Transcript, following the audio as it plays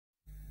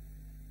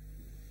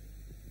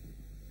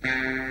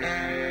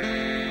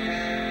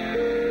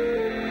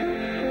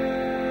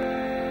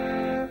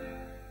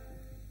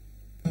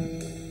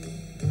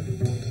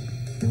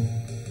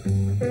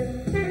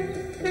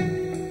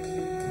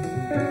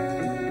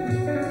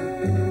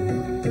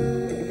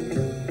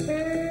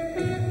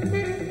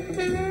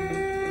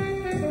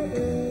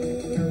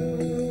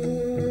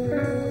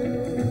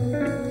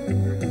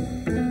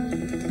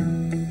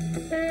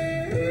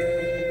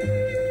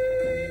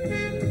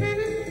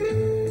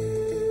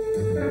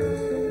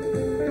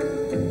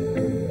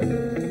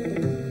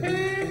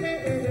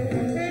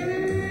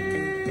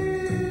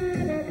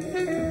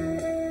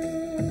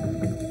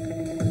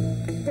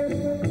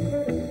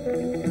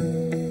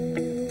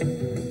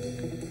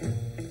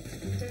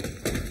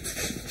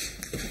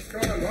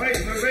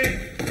boys, Maureen.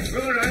 Go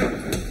around.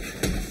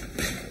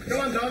 Come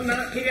on, Don,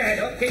 now. Keep your head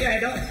up, keep your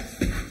head up.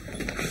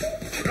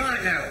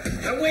 Right now.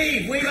 Now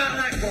weave out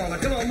that corner.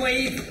 Come on,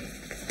 weave.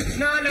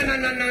 No,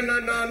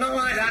 not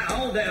like that.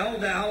 Hold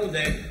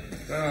it.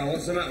 Oh,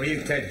 what's the matter with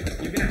you, Ted?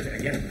 You've been at it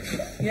again.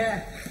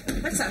 Yeah.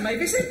 That's that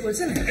Mavis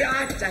Edwards, isn't it?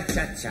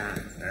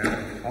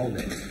 Hold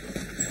it.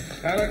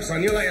 Now, look,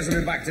 son, you let us have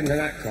been backed into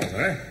that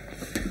corner, eh?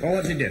 Well,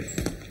 what'd you do?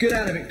 Get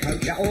out of it,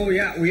 coach. Oh,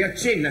 yeah, with your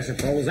chin, I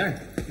suppose, eh?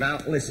 Now,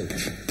 listen.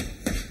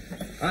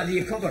 Either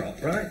you cover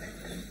up, right?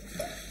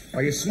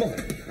 Or you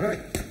smother, right?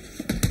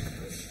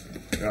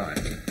 Right.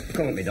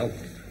 Come on, me dog.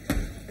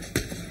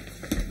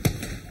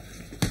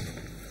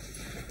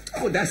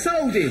 Oh, that's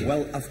holding.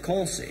 Well, of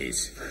course it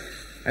is.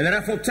 And then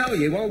I'll tell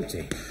you, won't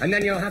he? And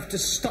then you'll have to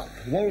stop,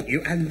 won't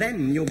you? And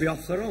then you'll be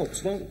off the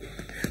ropes, won't you?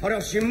 Or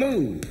else you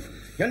move.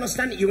 You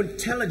understand it? You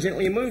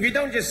intelligently move. You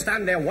don't just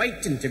stand there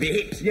waiting to be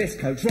hit. Yes,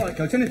 Coach. Right,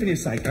 Coach. Anything you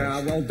say,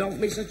 Coach. Well,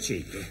 don't be so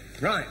cheeky.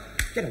 Right.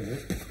 Get on then.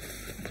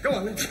 Go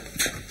on then.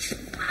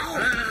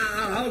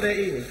 Hold it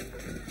easy.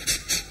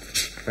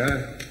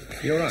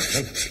 You're right,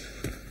 huh?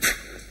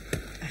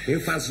 You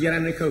fancy your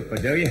Henry Cooper,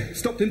 do you?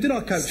 Stopped him, didn't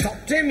I, Coach?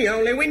 Stopped him? You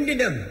only winded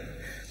him.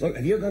 Look,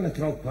 if you're going to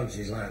throw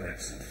punches like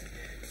that, son,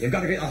 you've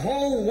got to get the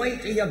whole weight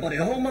of your body,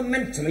 the whole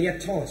momentum of your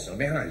torso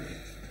behind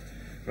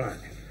you. Right.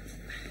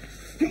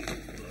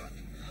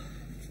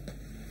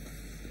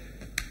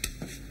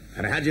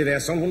 I'd have had you there,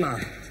 son, wouldn't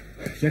I?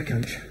 Yeah,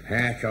 Coach.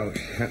 Yeah, Coach.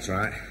 That's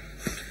right.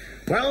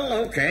 Well,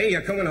 OK,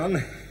 you're coming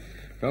on.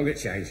 Don't get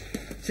changed.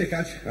 See you,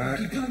 Coach. All right.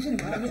 Keep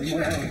counting, I'm not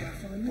sure.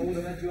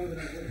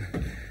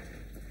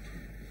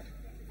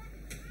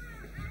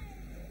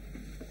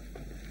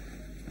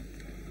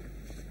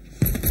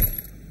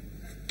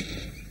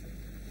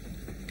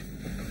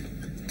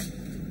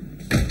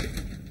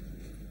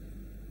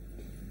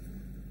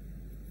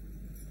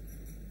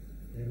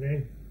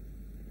 Evening.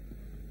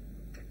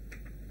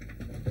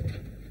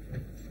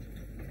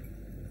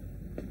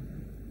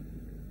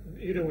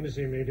 You don't want to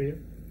see me, do you?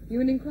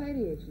 You an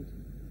inquiry agent?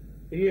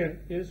 Yeah,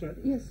 yes, right.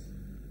 Yes.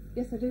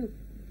 Yes, I do.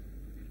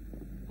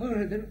 All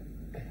right, then.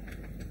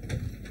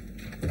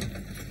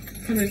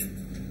 Come in.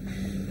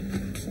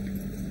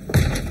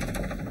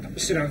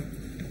 Sit down.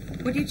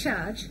 What do you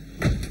charge?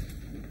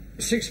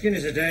 6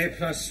 guineas a day,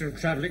 plus some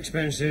travel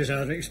expenses,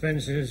 other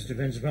expenses.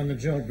 Depends upon the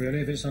job,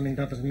 really. If it's something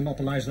that doesn't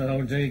monopolise the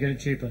whole day, you get it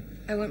cheaper.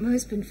 I want my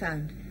husband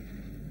found.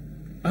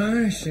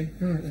 I see.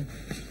 All right, then.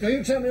 Now,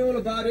 you tell me all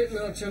about it, and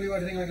I'll tell you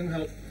everything I can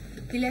help.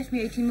 He left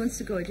me 18 months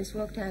ago. He just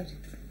walked out.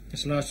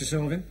 It's the last you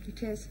saw of him?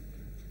 It is.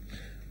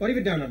 What have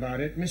you done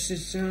about it,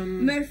 Mrs.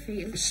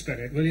 Murphy. Spell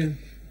it, will you?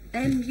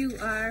 Murfield.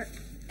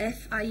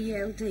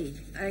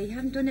 I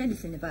haven't done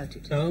anything about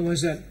it. Oh,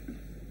 what's that?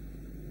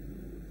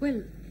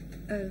 Well,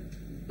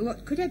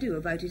 what could I do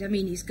about it? I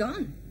mean, he's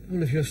gone.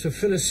 Well, if you're so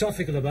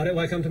philosophical about it,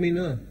 why come to me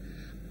now?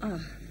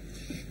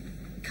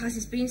 Because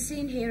he's been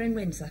seen here in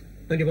Windsor.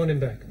 And you want him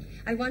back?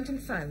 I want him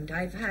found.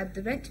 I've had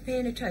the rent to pay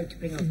and a trout to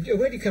bring up.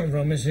 Where'd you come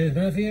from, Mrs.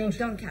 Murfield?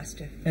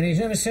 Doncaster. And he's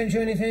never sent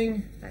you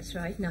anything? That's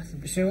right,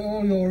 nothing. So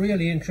all you're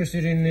really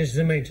interested in is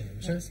the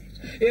maintenance, huh? That's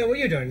it. Yeah, well,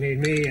 you don't need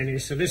me, any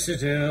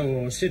solicitor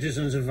or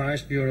Citizens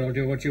Advice Bureau will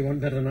do what you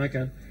want better than I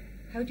can.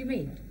 How do you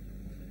mean?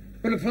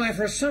 Well, apply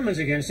for a summons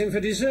against him for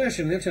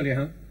desertion. They'll tell you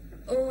how.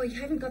 Oh, I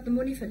haven't got the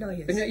money for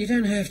lawyers. No, you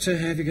don't have to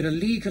have. You get a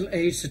legal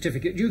aid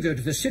certificate. You go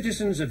to the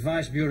Citizens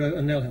Advice Bureau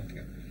and they'll help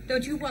you.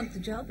 Don't you want the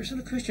job? It's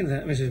not a question of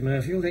that, Mrs.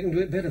 Murfield. They can do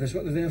it better. That's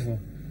what they're there for.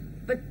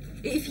 But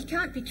if he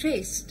can't be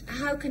traced,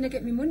 how can I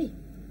get me money?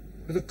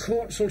 Well, the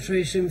courts will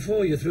trace him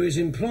for you through his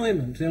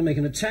employment. They'll make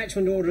an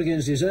attachment order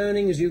against his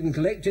earnings. You can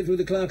collect it through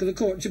the clerk of the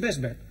court. It's your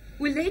best bet.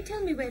 Will they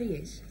tell me where he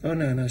is? Oh,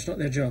 no, it's not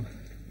their job.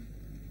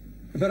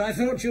 But I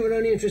thought you were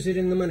only interested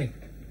in the money.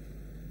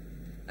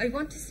 I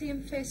want to see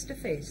him face to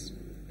face.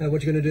 What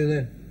are you going to do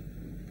then?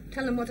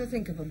 Tell him what I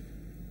think of him.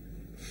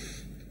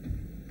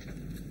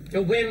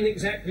 When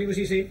exactly was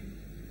he seen?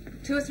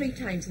 2 or 3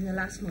 times in the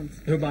last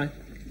month. Who by?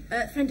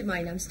 A friend of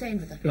mine, I'm staying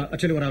with her. Right, I'll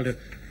tell you what I'll do.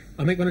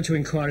 I'll make 1 or 2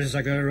 inquiries as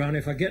I go around.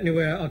 If I get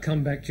anywhere, I'll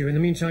come back to you. In the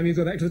meantime, you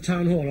go back to the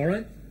town hall, all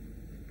right?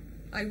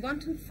 I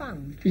want him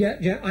found.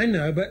 Yeah, I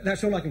know, but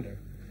that's all I can do.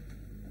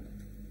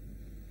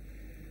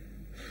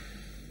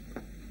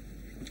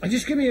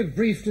 Just give me a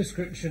brief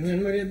description,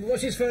 then, will you?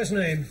 What's his first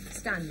name?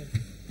 Stanley.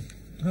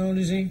 How old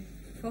is he?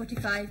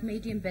 45,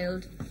 medium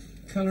build.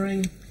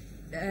 Colouring?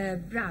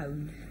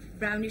 Brown.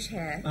 Brownish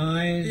hair.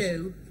 Eyes?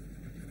 Blue.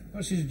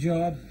 What's his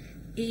job?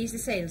 He's a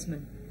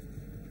salesman.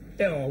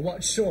 Oh,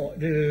 what sort?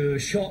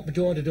 Shop,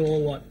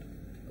 door-to-door, what?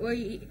 Well,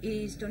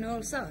 he's done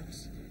all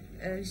sorts.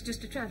 He's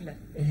just a traveller.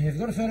 Have you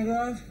got a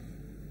photograph?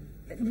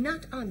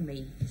 Not on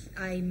me.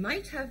 I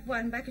might have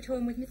one back at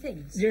home with my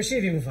things. Yeah, see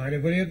if you can find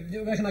it, will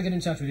you? Where can I get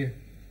in touch with you?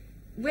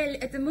 Well,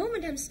 at the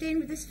moment I'm staying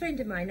with this friend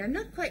of mine. I'm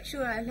not quite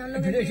sure how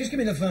long Just give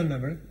me the phone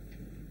number.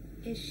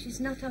 Yes, she's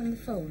not on the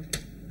phone.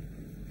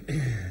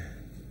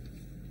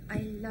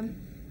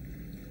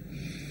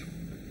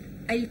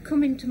 I'll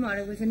come in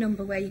tomorrow with a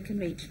number where you can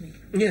reach me.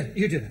 Yeah,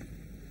 you do that.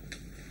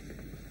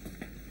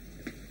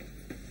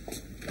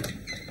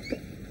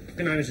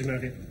 Good night, Mrs.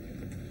 Murphy.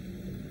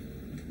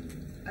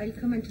 I'll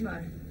come in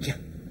tomorrow. Yeah.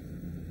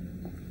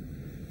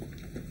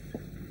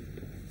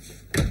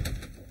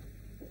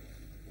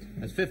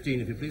 That's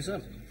 15, if you please,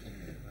 sir.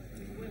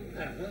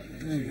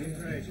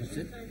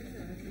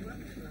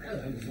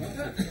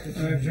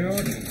 Hello,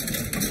 George.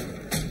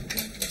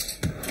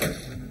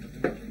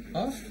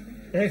 Off?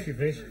 If you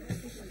please.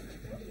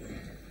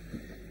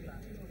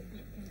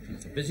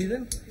 Busy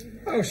then?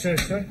 Oh, so.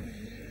 Can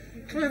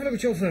I have a look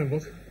at your phone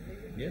book?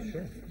 Yes,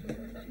 sure.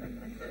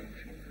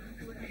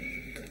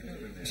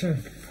 So,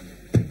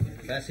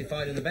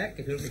 Classified in the back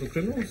if you're looking for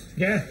criminals.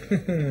 yeah.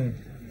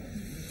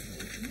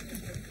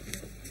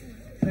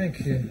 Thank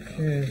you.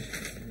 Cheers.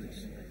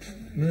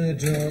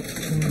 Murdoch,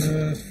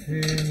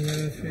 Murphy.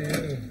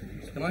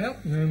 Can I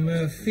help? No,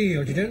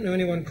 Murfield. You don't know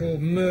anyone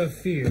called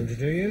Murfield,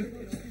 do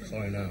you?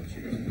 Sorry, no.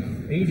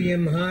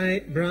 Medium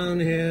height, brown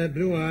hair,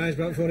 blue eyes,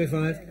 about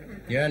 45.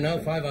 Yeah, no,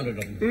 500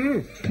 of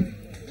them.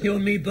 You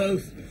and me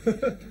both.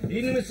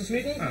 Evening, Mr.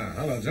 Smeaton. Ah,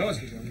 hello, George.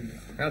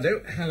 How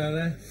do? Hello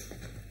there.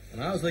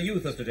 And how's the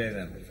youth of today,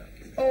 then?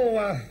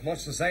 Oh,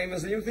 much the same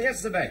as the youth of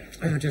yesterday.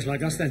 Just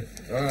like us, then.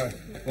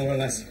 More or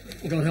less.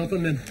 God help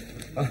them, then.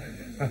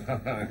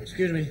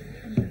 Excuse me.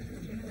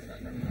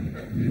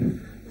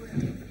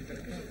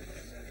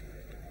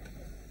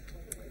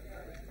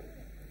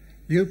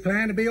 You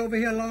plan to be over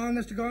here long,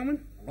 Mr.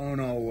 Gorman? Oh,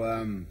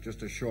 no,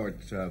 just a short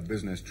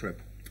business trip.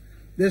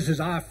 This is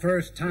our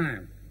first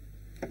time.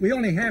 We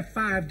only have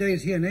 5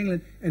 days here in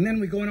England, and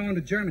then we're going on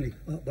to Germany.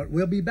 But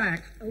we'll be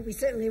back. Oh, we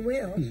certainly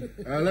will.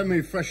 Let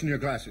me freshen your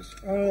glasses.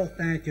 Oh,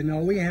 thank you. No,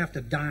 we have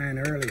to dine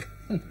early.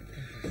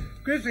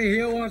 Chrissy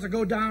here wants to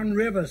go down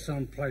river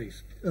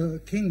someplace.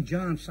 King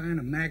John signed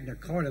a Magna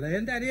Carta there.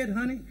 Isn't that it,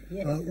 honey?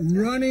 Yes,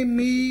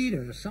 Runnymede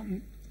or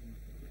something.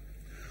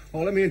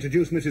 Oh, let me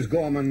introduce Mrs.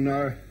 Gorman,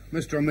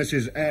 Mr. and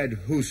Mrs. Ed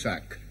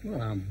Husak.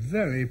 Well, I'm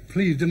very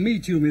pleased to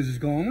meet you, Mrs.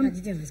 Gorman. How do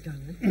you do, Miss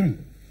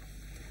Gorman?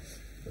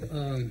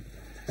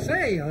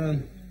 Say,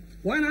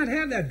 why not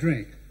have that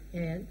drink?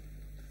 And?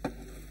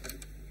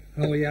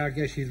 Oh, yeah, I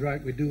guess she's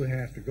right. We do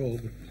have to go,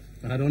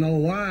 but I don't know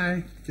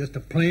why. Just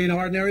a plain,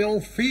 ordinary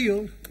old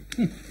field.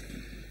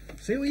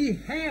 See, we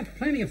have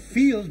plenty of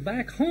fields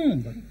back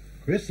home, but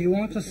Chrissy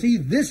wants to see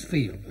this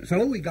field,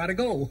 so we got to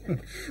go.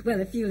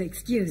 Well, if you'll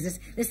excuse us,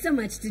 there's so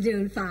much to do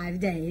in 5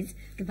 days.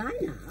 Goodbye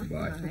now.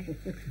 Bye.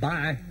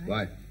 Bye.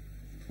 Bye.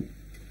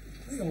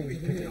 You always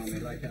pick on me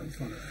like that in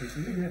front of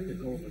people. You have to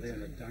go over there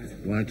and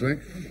dine. Want a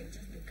drink?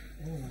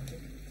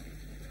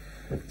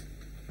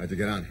 How'd you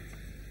get on?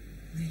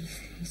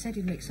 He said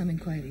he'd make some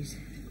inquiries.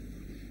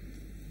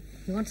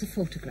 He wants a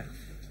photograph.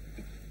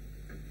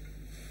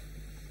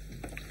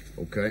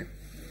 Okay.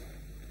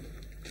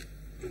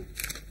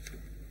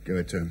 Give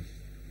it to him.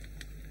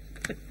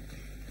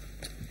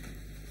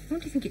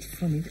 Don't you think it's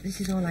funny that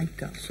this is all I've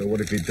got? So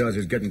what if he does?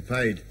 He's getting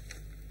paid.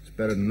 It's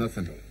better than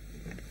nothing.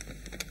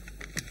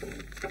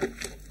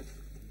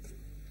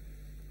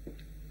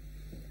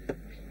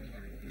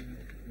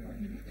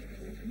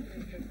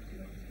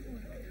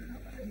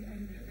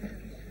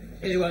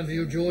 Here's one for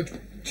you, George.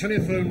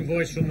 Telephone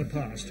voice from the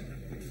past.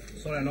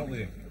 Sorry, I'm not with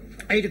you.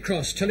 8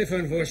 across,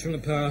 telephone voice from the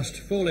past.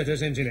 4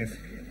 letters, engine F.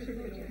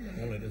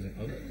 All it is.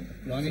 Oh,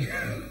 blimey.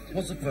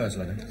 What's the first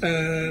letter?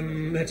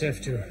 That's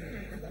F2.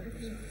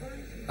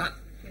 Ah.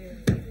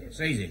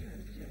 It's easy.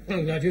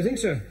 I'm glad you think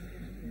so.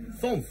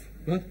 Thumph.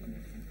 What?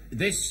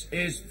 This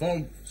is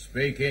Thumph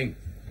speaking.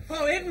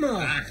 Oh,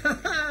 Edmar!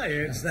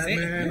 It's that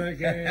man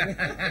again.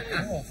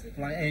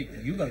 Hey,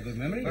 you got a good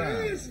memory.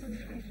 Yes.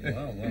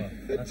 Well.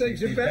 It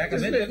takes you back,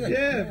 doesn't it?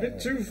 Yeah, a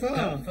bit too far.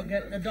 Don't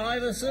forget the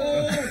diver, sir.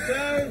 Oh,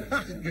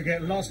 don't! You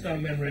get lost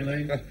on memory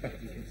lane.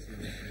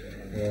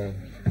 Yeah,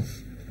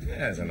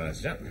 that's a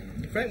nice chap.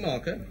 Frank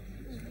Marker.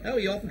 How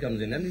he often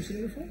comes in, haven't you seen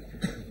him before?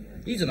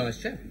 He's a nice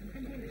chap.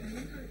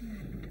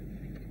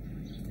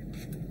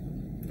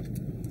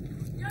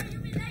 Joe,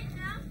 you'll be late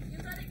now.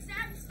 You've got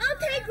exams.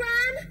 Okay,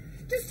 Gran.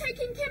 Just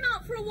taking Kim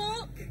out for a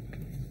walk.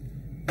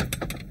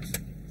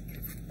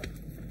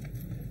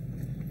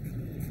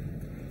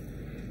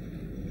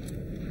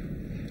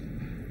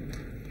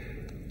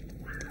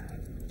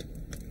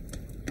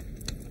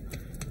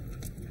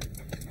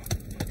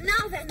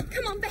 Now then,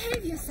 come on,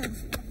 behave yourself.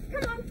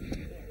 Come on.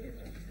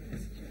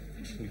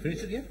 You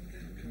finished it yet?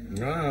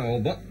 No,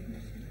 but...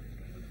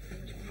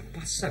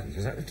 Past 7,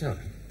 is that the time?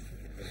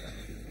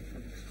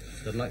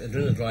 Doesn't like the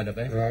dinner dried up,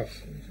 eh? Right.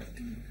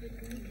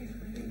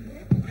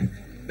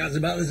 That's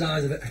about the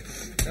size of it.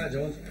 Hi,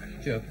 George.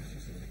 Sure.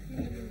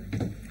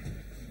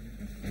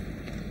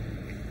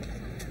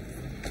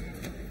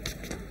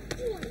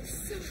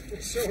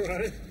 It's all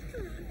right.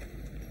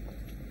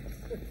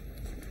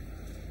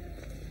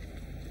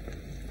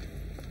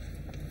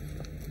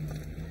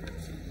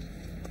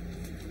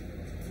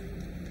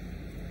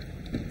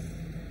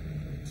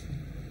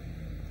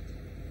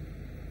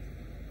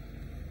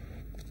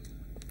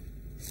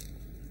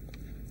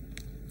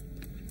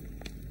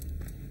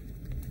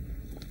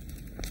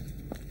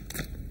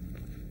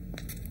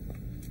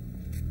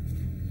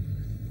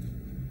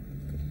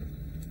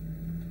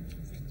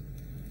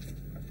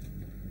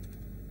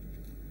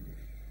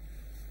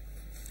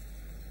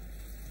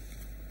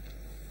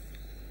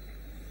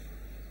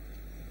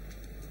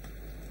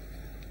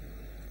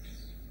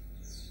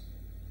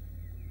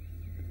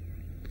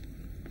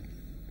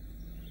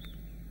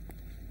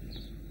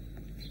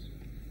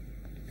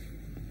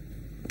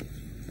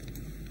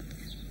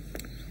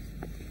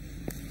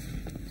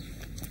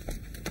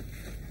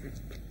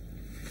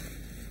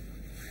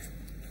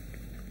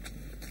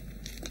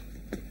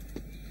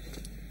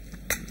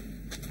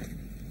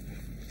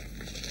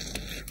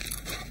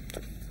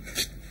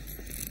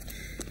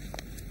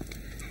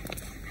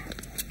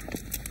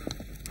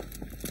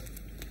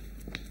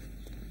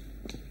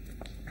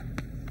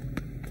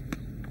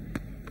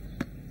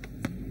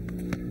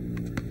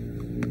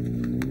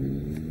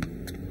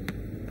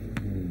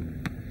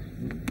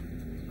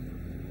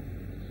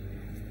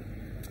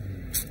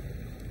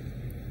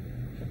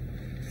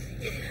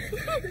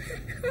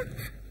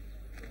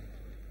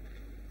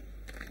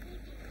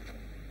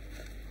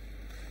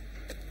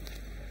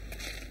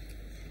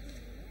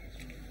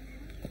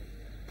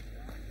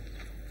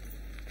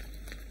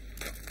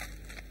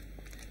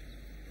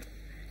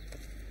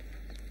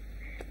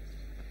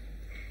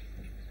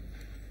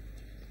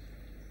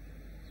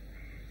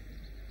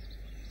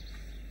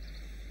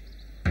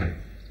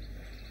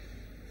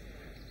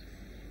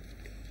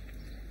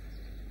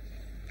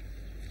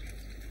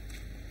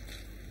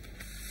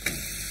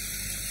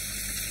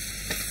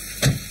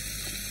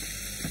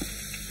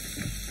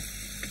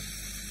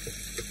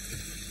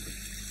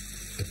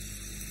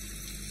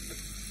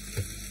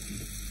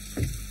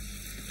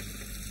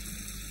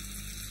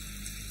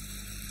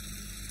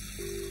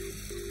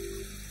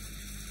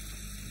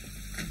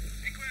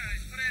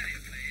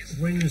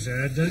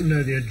 Windsor. Don't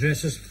know the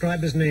address. The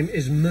subscriber's name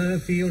is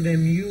Murfield,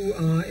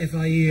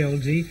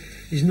 Murfield.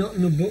 He's not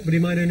in the book, but he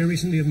might only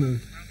recently have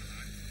moved.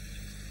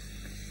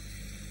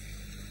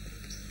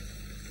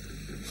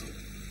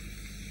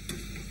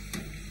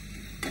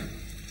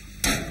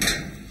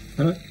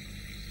 Hello?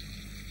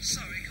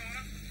 Sorry,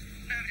 caller.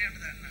 Nobody under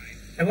that name.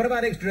 And what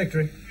about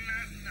ex-directory? No,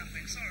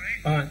 nothing.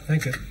 Sorry. All right,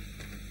 thank you.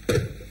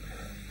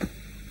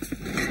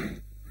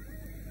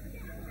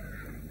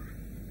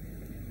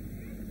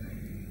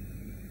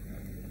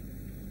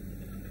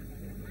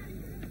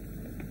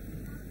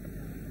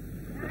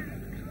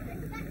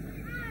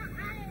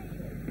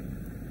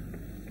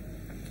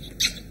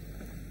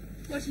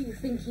 What are you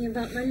thinking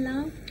about, my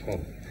love?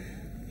 Oh,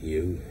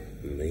 you,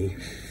 me.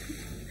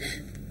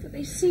 But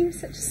they seem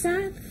such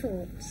sad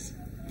thoughts.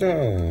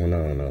 Oh,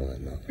 no, they're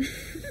not.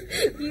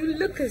 You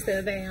look as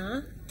though they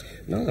are.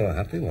 No, they're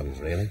happy ones,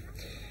 really.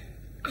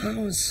 I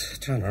was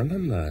trying to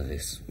remember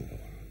this,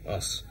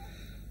 us,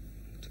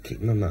 to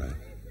keep in my mind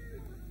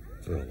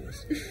for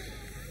always.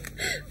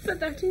 But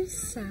that is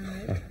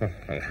sad.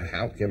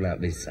 How can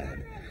that be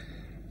sad?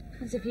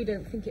 As if you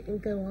don't think it will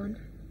go on.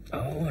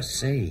 Oh, I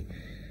see.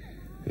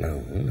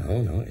 No,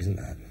 it isn't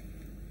that.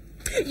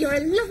 You're a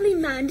lovely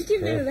man. Did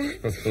you know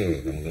that?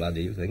 I'm glad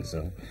you think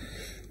so.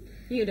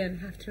 You don't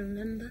have to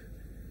remember.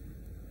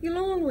 You'll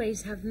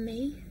always have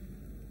me.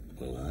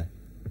 Will I?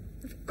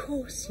 Of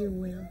course you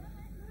will.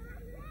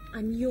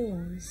 I'm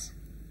yours.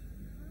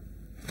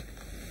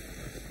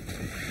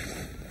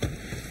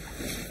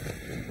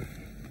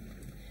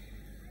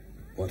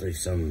 What if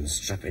some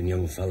strapping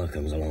young fella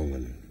comes along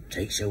and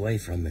takes you away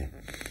from me?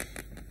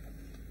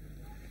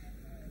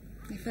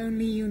 If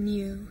only you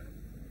knew.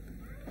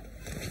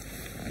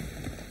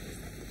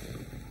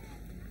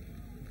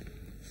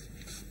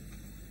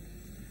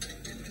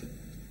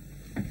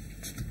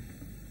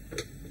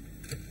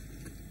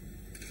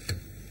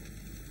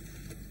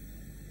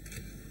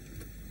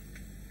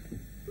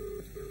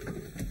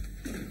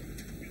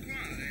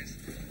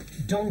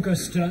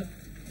 Doncaster,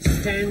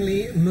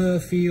 Stanley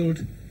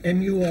Murfield,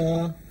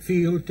 M-U-R,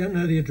 Field. Don't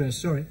know the address,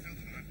 sorry.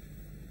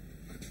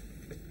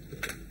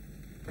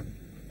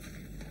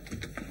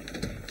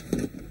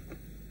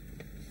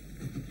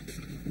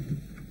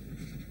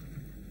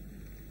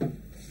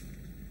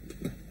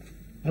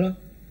 Hello?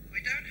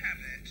 We don't have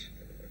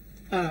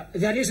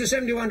it. That is the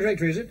 71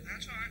 directory, is it?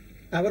 That's right.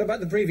 What about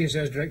the previous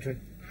year's directory?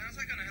 Well, how's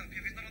that going to help you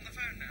if he's not on the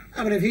phone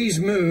now? But if he's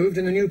moved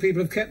and the new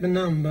people have kept the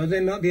number,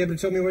 they might be able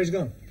to tell me where he's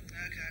gone.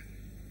 Okay.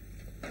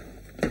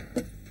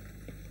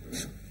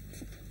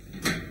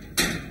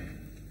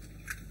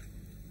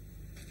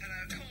 Hello,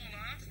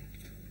 caller.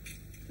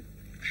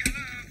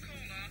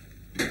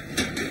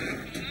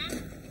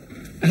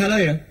 Hello,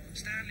 yeah.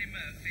 Stanley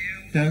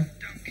Murfield. Yeah.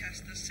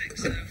 Doncaster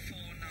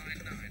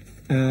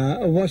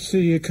 60499. What's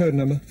the code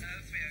number?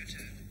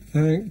 0302.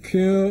 Thank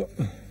you.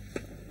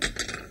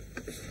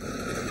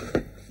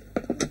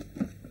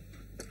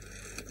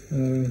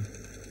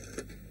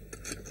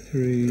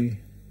 Three,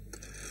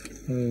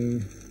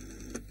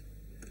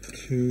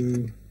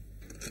 2.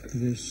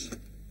 This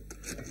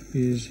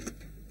is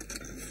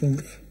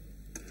Funk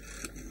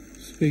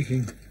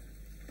speaking.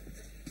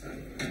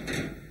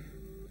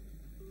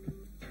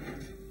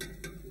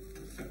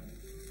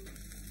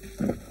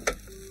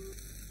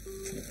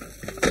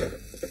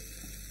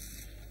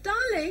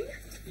 Darling,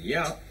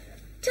 Yeah.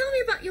 tell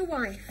me about your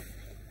wife.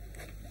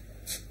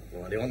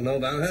 What do you want to know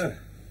about her?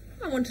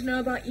 I want to know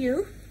about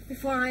you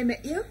before I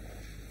met you.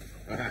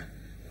 That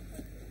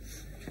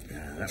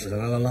was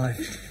another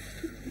life.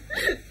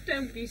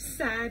 Don't be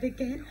sad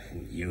again.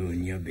 You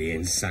and your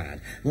being sad.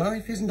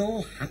 Life isn't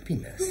all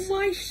happiness.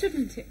 Why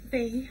shouldn't it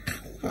be?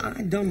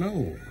 I don't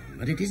know,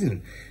 but it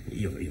isn't.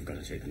 You've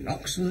got to take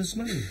knocks for the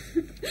smooth.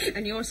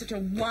 And you're such a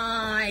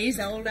wise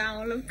old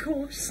owl, of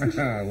course.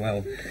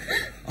 Well,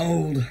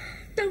 old.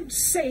 Don't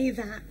say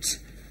that.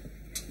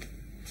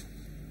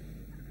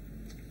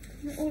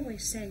 You're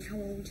always saying how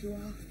old you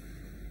are.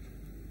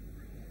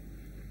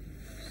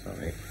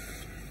 Sorry.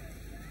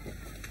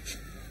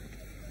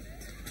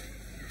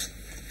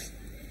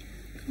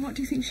 What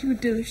do you think she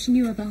would do if she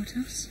knew about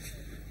us?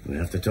 We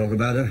have to talk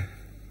about her.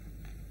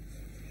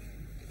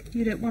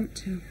 You don't want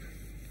to.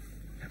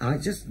 I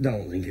just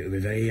don't think it would be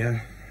very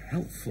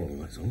helpful,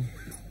 that's all.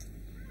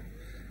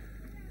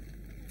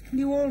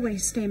 You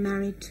always stay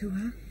married to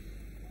her.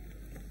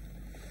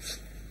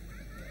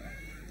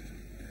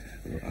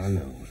 Well, I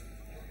know.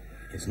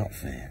 It's not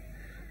fair.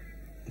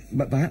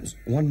 But perhaps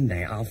one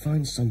day I'll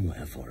find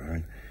somewhere for her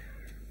and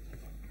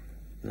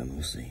then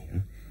we'll see. Huh?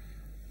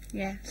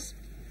 Yes.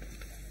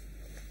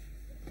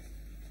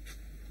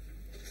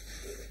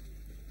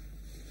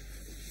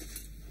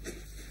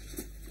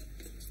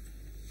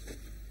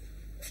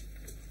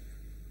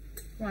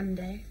 One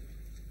day.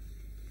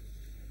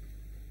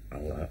 I'll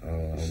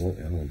walk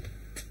you home.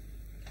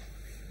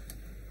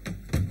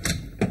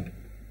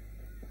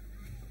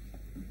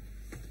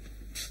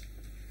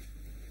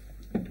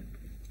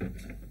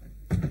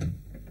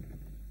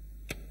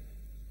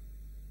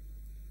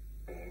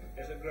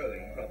 Is a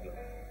growing problem.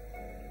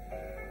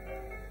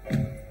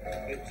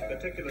 It's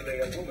particularly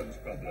a woman's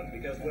problem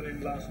because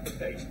women last the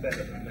pace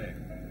better than men.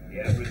 The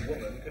average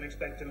woman can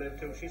expect to live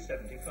till she's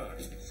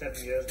 75,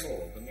 7 years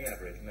more than the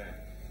average man.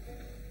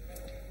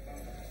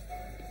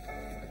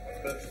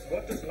 But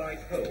what does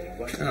life hold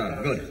once the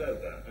marriage is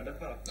over and a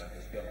partner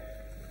has gone?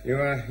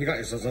 You got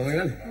yourself something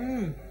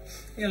then?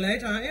 You're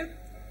late, aren't you?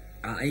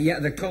 Yeah,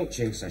 the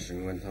coaching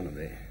session went on a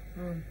bit.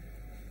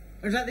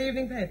 Was that the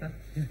evening paper?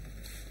 Yeah.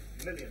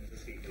 Millions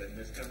of people in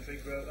this country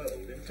grow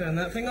old. Turn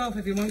that thing off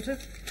if you want to.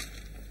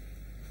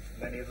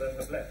 Many of them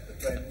have left the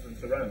friends and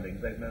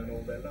surroundings they've known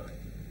all their lives.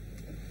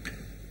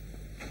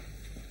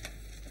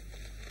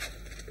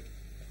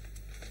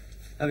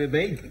 Have you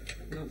been?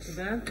 Not so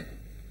bad.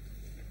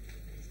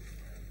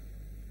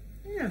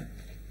 Yeah.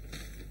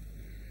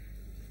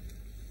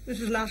 This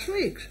was last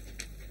week's.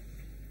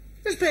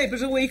 This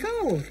paper's a week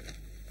old.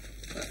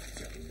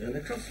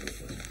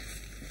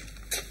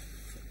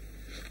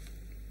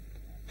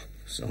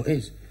 So it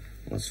is.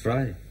 What's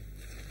Friday?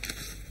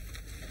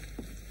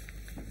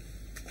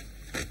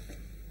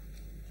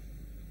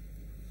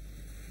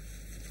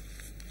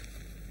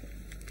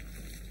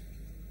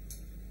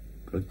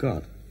 Good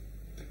God.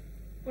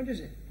 What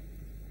is it?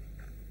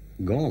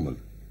 Gorman.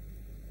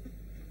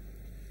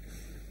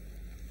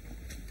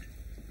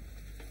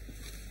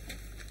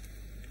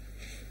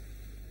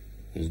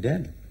 He's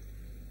dead.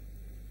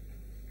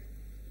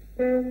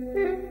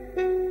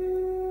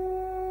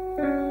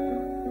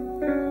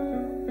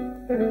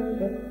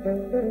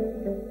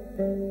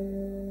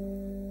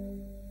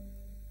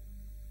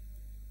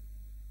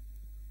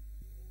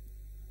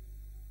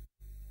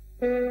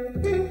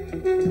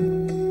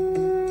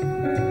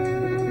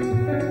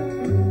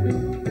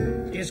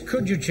 Yes,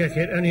 could you check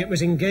it? Only it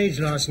was engaged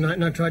last night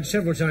and I tried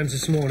several times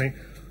this morning.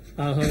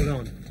 I'll hold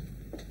on.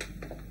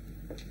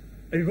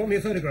 Have you brought me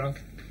a photograph?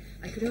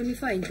 I could only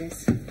find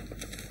this.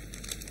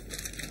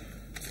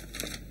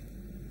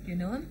 You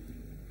know him?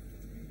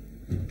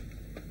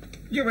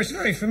 Yeah, it's a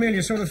very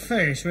familiar sort of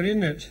face, really,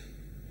 isn't it?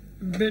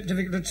 A bit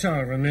difficult to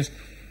tell from this.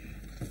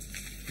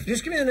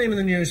 Just give me the name of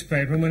the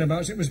newspaper and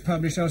whenabouts it was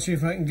published. I'll see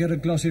if I can get a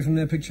glossy from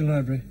their picture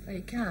library. Oh,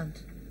 you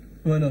can't.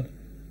 Why not?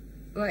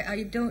 Why,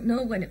 I don't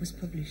know when it was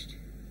published.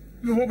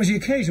 But what was the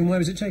occasion? Why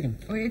was it taken?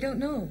 Oh, I don't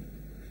know.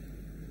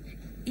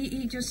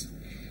 He just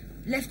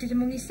left it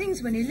among his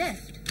things when he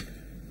left.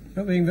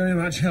 Not being very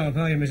much help,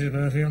 are you, Mrs.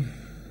 Murphy?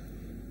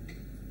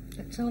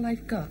 That's all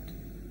I've got.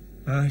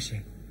 I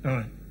see. All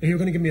right. You're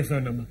going to give me a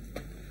phone number.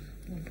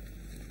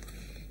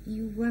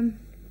 You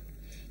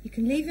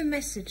can leave a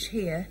message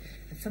here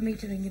for me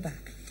to ring you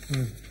back.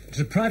 It's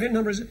a private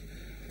number, is it?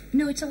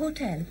 No, it's a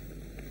hotel.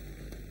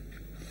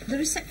 The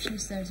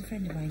receptionist there is a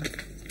friend of mine.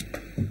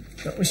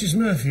 Mrs.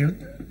 Murphy,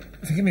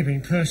 forgive me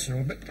being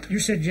personal, but you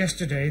said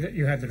yesterday that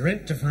you had the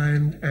rent to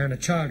find and a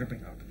child to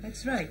bring up.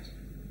 That's right.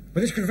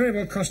 Well, this could very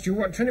well cost you,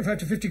 what, 25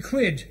 to 50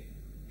 quid?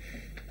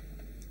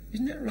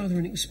 Isn't that rather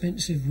an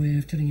expensive way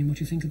of telling him what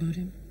you think about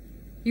him?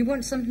 You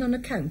want something on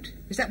account?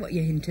 Is that what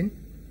you're hinting?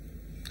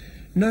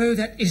 No,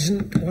 that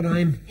isn't what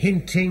I'm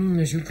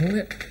hinting, as you call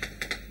it.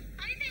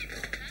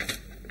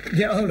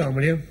 Yeah, hold on,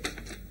 will you?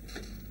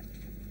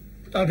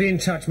 I'll be in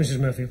touch, Mrs.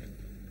 Murphy.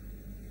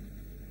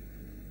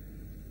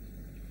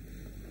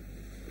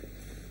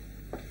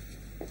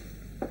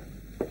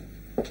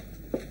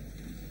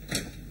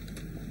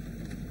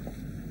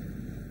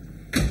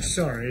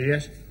 Sorry,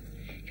 yes?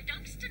 Your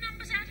dumpster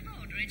number's out of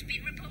order. It's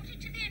been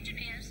reported to the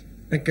engineers.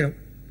 Thank you.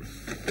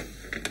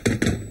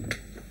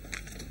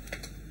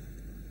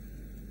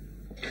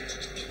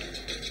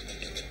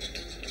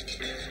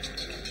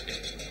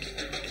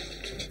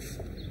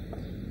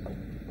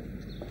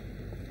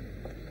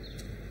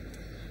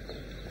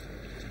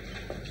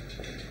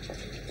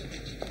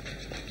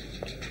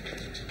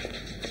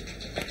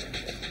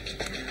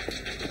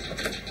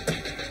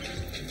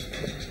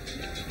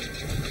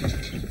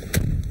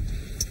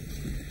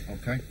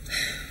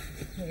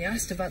 He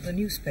asked about the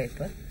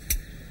newspaper.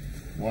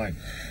 Why?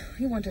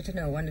 He wanted to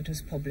know when it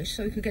was published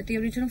so he could get the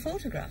original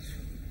photograph.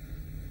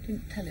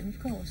 Didn't tell him, of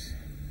course.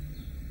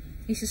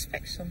 He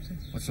suspects something.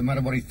 What's the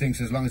matter what he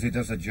thinks as long as he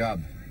does the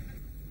job?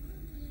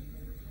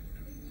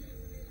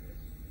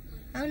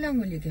 How long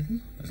will you give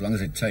him? As long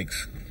as it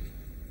takes.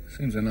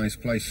 Seems a nice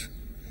place.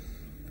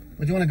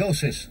 Where do you want to go,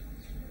 sis?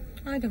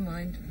 I don't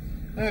mind.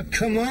 Oh,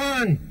 come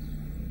on!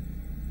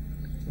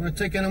 Want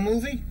to take in a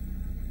movie?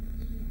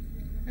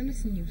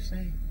 Anything you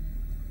say.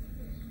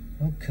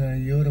 Okay,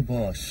 you're the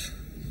boss.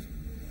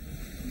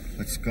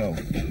 Let's go.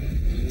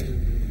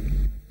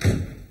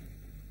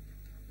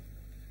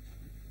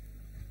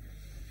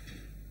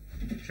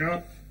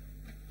 Sure.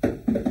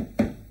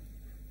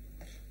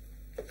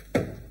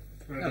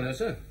 Hello,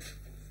 sir.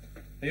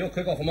 Are you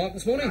quick off a mark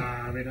this morning?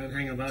 We don't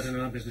hang about in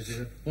our business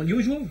here.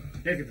 Unusual?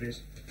 Take it,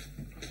 please.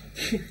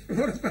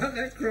 What about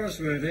that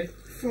crossword, eh?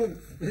 Funk.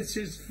 This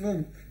is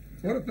funk.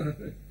 What about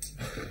it?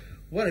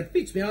 Well, it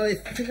beats me how they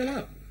pick them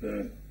up.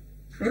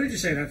 What did you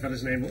say that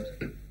fella's name was?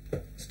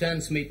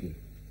 Stan Smeaton.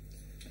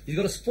 He's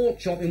got a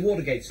sport shop in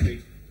Watergate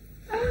Street.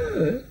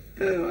 Oh,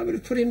 I would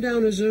have put him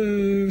down as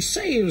a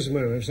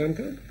salesman of some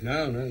kind.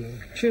 No.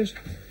 Cheers.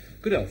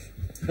 Good health.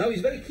 No,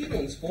 he's very keen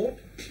on sport.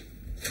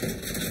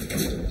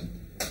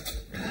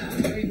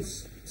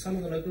 Some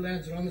of the local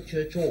lads are on the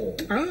church hall.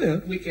 Oh, yeah.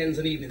 Weekends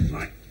and evenings,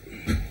 like.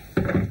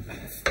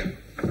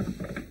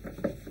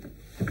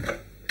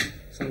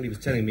 Somebody was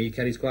telling me he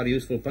carries quite a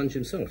useful punch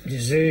himself.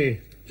 Does he?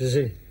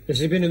 Has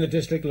he been in the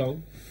district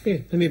long?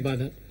 Here, let me buy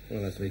that.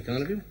 Well, that's very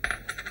kind of you.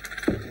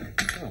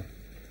 Oh.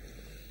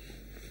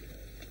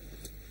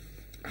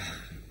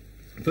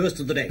 First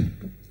of the day.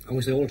 I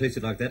wish they all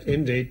tasted like that.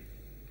 Indeed.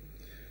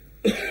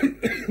 Oh,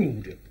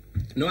 dear.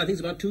 No, I think it's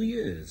about 2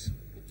 years.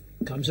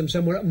 Comes from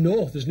somewhere up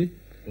north, isn't he?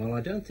 Well,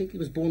 I don't think he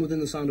was born within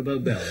the sound of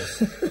both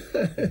bells.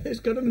 He's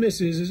got a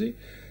missus, has he?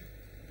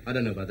 I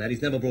don't know about that.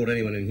 He's never brought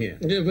anyone in here.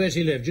 Yeah, where's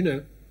he lived, you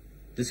know?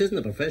 This isn't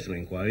a professional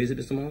inquiry, is it,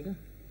 Mr. Marker?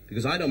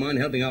 Because I don't mind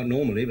helping out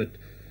normally, but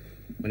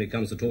when it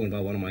comes to talking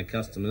about one of my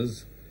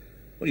customers...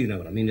 Well, you know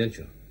what I mean, don't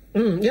you?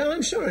 Yeah,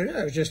 I'm sorry. No,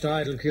 it was just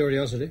idle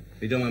curiosity.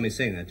 You don't mind me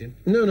saying that, do you?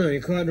 No,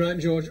 you're quite right,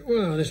 George.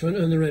 Well, this won't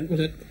earn the rent, will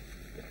it?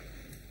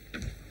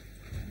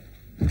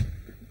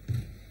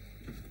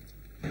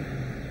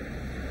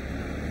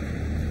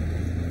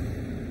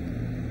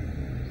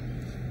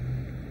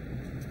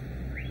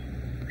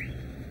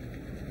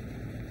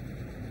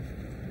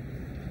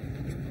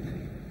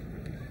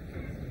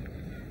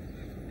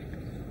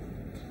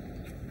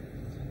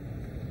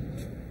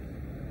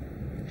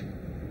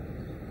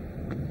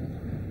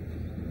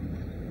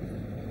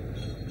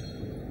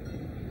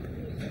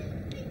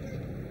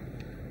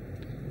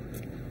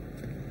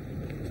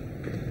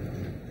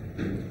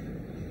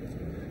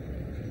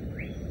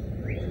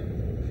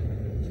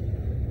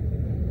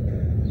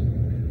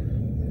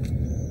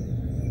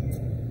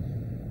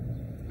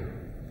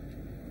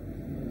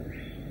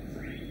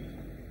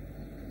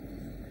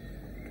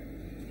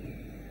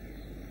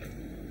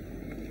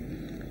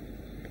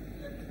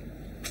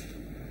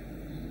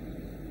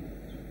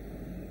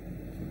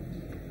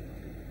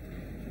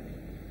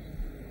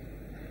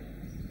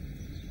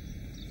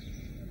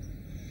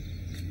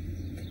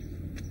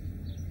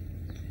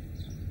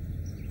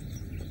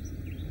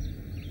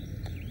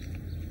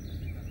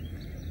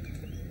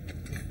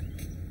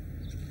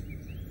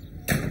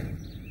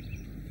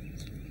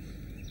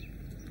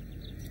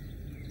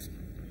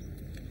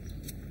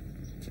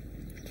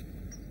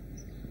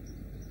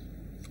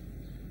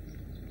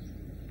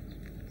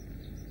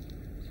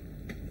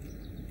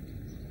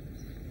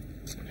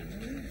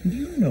 Do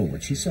you know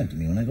what she said to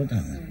me when I got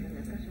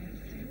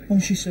down? Well,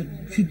 she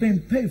said she'd been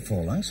paid for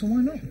all that, so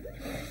why not?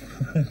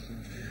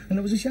 And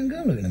there was this young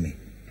girl looking at me.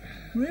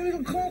 A real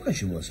little corker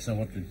she was. So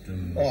what did...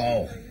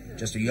 Oh,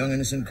 just a young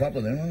innocent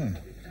couple then, wasn't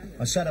it?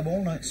 I sat up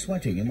all night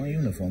sweating in my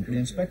uniform till the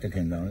inspector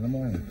came down in the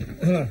morning.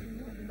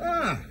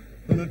 The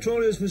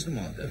notorious Mr.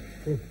 Marker.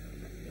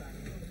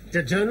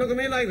 Don't look at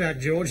me like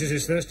that, George. This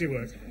is thirsty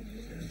work.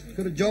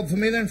 Got a job for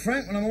me then,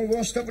 Frank, when I'm all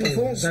washed up in the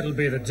falls? That'll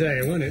be the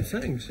day, won't it?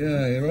 Thanks.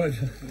 Yeah, you're right.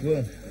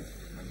 Well.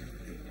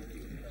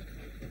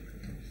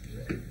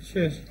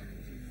 Cheers.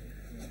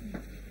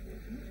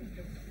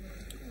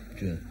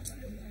 Cheers.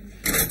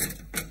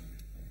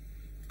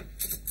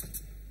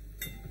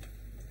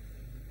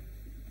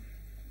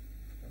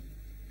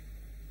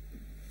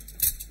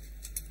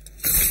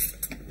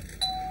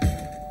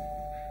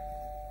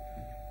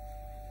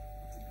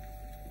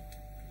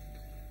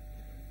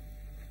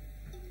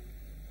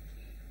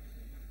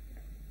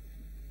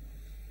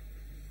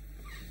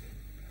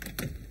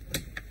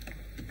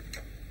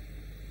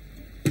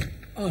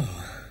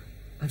 Oh,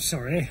 I'm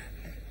sorry.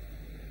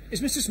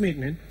 Is Mr.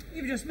 Smeaton in?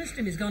 You've just missed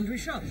him. He's gone to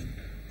his shop.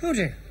 Oh,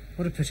 dear.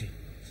 What a pity.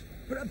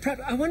 But,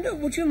 perhaps, I wonder,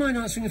 would you mind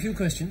answering a few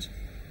questions?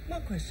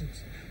 What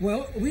questions?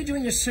 Well, we're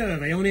doing a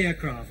survey on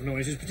aircraft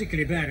noise. It's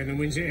particularly bad in the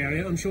Windsor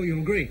area. I'm sure you'll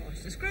agree. Oh,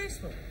 it's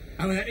disgraceful.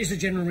 Oh, that is the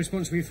general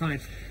response we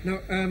find. Now,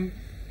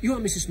 you are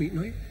Mrs. Smeaton,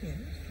 are you? Yes.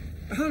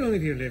 How long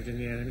have you lived in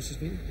the area, Mrs.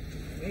 Smeaton?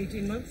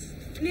 18 months.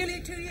 Nearly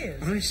 2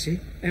 years. I see.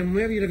 And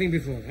where were you living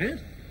before that?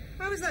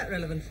 How is that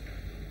relevant?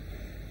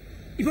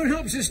 It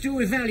helps us to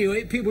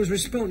evaluate people's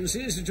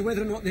responses to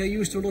whether or not they're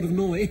used to a lot of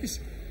noise.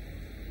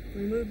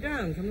 We moved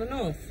down from the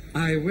north.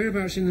 Aye,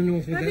 whereabouts in the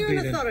north would Have that you be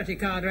an then? authority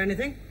card or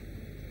anything?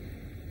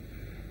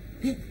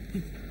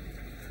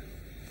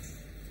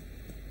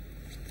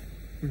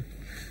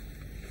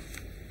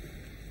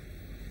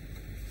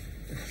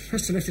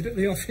 Must have left it at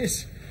the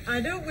office.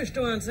 I don't wish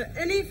to answer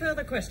any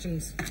further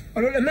questions.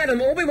 Oh, madam,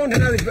 all we want to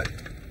know is...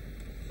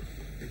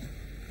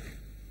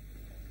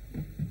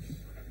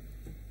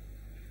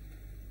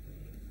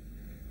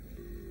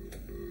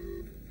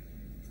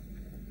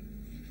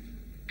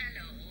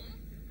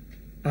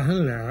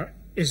 Hello.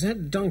 Is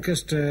that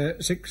Doncaster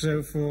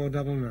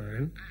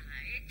 60499?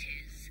 It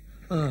is.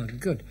 Ah,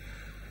 good.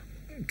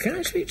 Can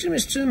I speak to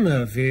Mr.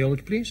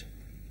 Murfield, please?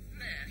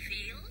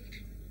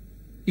 Murfield?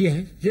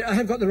 Yeah, I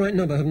have got the right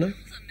number, haven't I? The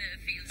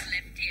Murfields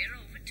left here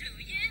over 2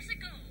 years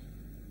ago.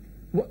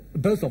 What,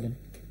 both of them?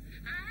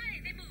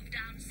 Aye, they moved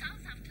down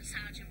south after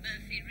Sergeant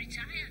Murphy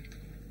retired.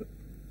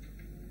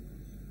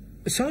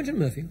 Sergeant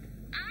Murphy?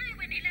 Aye,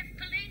 when he left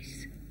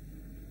police.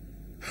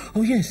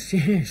 Oh, yes,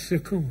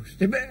 of course.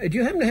 Do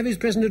you happen to have his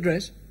present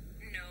address?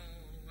 No,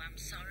 I'm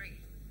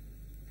sorry.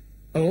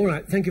 Oh, all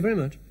right. Thank you very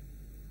much.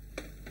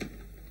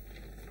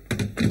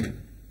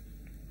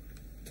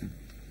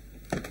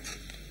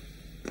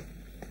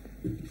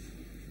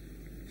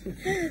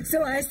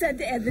 So I said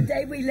to Ed the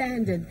day we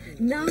landed,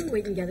 now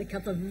we can get a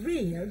cup of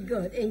real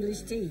good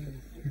English tea.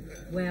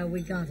 Well,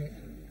 we got it.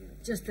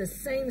 Just the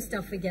same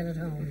stuff we get at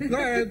home.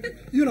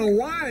 You know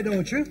why,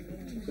 don't you?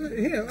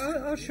 Here,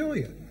 I'll show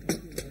you.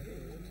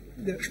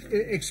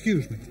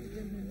 Excuse me.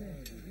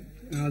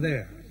 Now,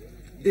 there.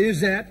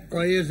 Is that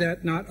or is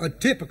that not a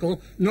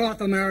typical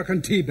North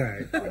American tea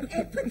bag?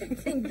 Ed, put that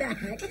thing back.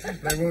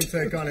 They won't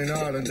take on in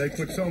Ireland. They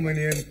put so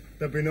many in,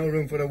 there'll be no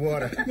room for the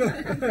water.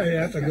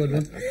 Yeah, that's a good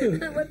one.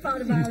 What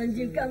part of Ireland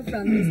do you come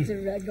from,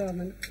 Mr.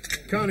 Gorman?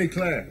 County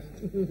Clare.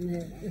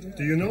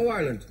 Do you know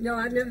Ireland? No,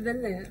 I've never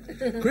been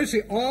there.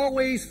 Chrissy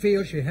always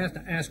feels she has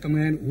to ask a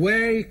man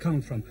where he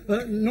comes from,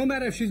 no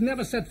matter if she's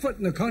never set foot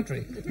in the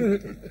country.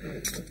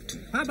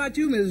 How about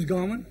you, Mrs.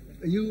 Gorman?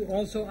 Are you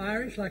also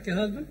Irish, like your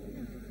husband?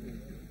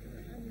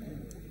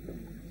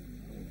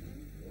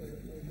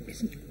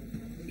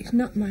 He's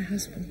not my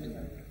husband.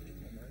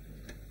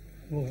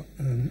 Well,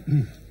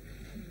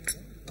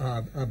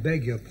 I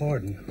beg your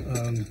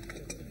pardon.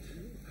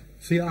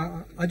 See,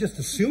 I just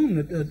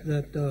assumed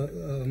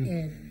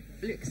Ed,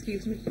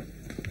 excuse me.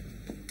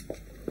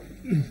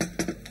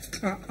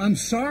 I'm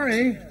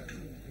sorry.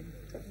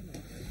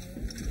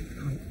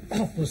 I'm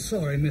awful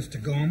sorry,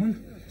 Mr.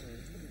 Gorman.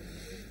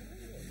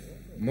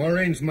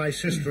 Maureen's my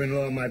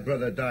sister-in-law. My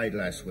brother died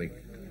last week.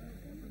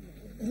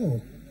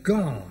 Oh,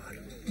 God.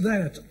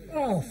 That's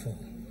awful.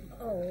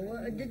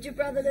 Oh, did your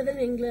brother live in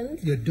England?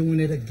 You're doing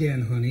it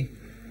again, honey.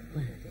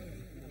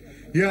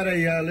 Yeah,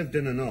 they lived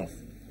in the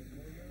north.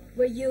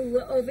 Were you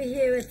over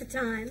here at the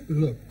time?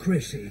 Look,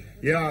 Chrissy.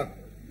 Yeah,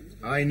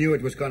 I knew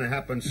it was going to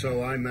happen,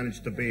 so I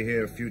managed to be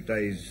here a few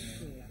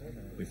days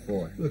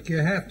before. Look, you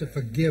have to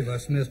forgive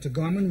us, Mr.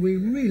 Gorman. We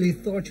really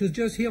thought you was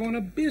just here on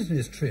a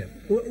business trip.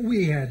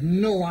 We had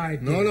no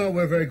idea. No,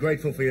 we're very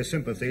grateful for your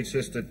sympathy. It's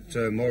just that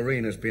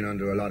Maureen has been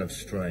under a lot of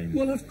strain.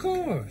 Well, of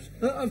course.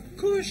 Of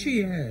course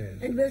she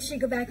has. And will she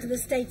go back to the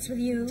States with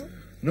you?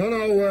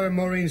 No,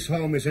 Maureen's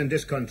home is in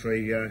this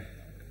country.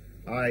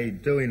 I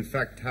do, in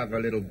fact, have a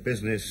little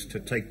business to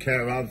take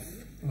care of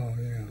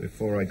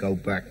before I go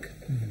back.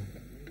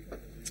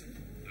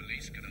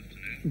 Police, good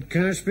afternoon.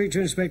 Can I speak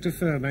to Inspector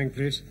Furbank,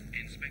 please?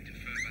 Inspector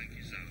Furbank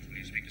is out. Will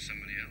you speak to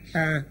somebody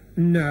else?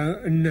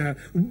 No.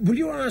 Will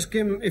you ask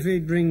him if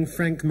he'd bring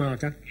Frank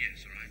Marker?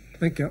 Yes, all right.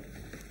 Thank you.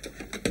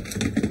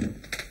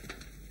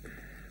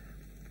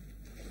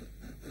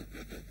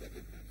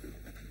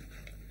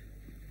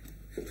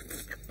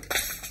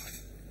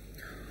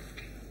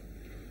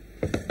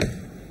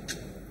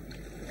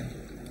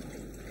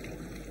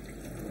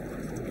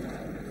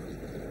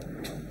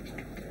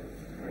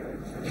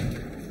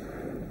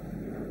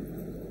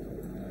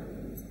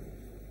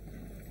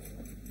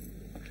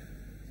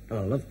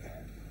 Oh, look.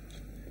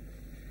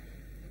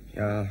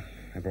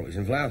 I brought you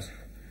some flowers.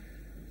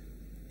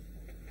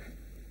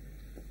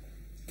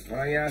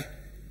 I had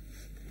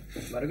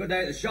a good day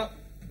at the shop.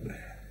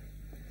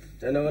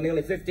 Turned over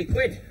nearly 50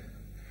 quid.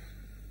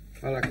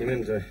 I lucked him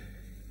in to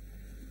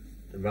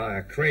buy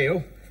a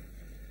creel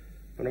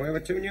and away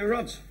with 2 new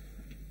rods.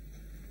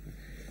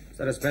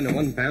 Instead of spending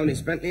 £1, he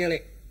spent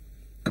nearly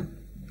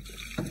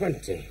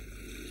 20.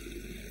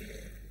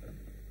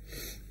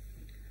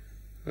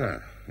 Ah,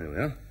 there we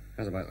are.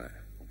 How's about that?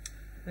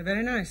 They're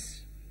very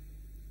nice.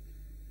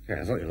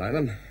 Yeah, I thought you'd like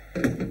them.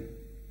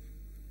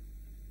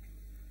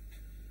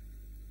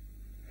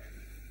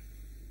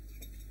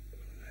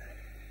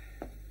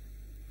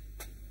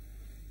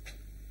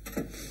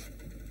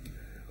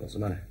 What's the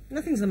matter?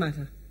 Nothing's the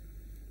matter.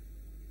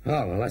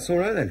 Oh, well, that's all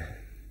right then.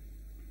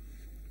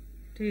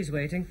 Tea's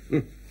waiting.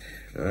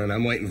 And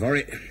I'm waiting for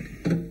it.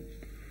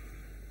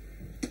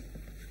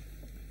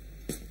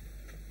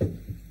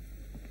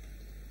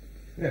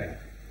 Yeah.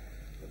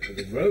 A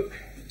good rope.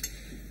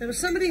 There was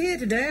somebody here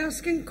today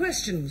asking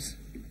questions.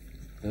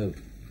 Oh,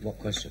 what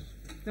questions?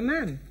 A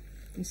man.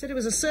 He said it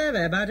was a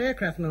survey about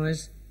aircraft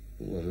noise.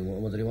 Well,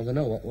 what did he want to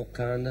know? What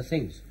kind of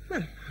things?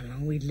 Well, how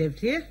long we'd lived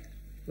here,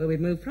 where we'd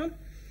moved from.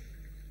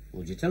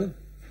 Would you tell him?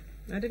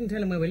 I didn't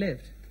tell him where we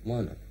lived.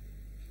 Why not?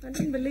 I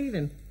didn't believe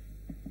him.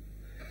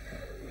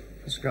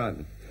 Describe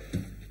him.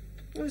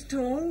 He was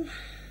tall,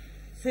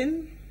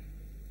 thin,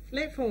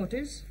 late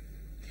 40s.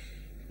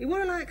 He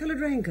wore a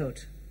light-coloured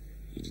raincoat.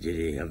 Did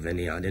he have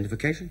any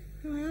identification?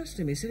 Oh, I asked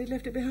him. He said he'd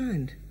left it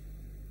behind.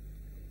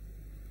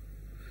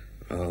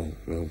 Oh,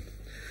 well.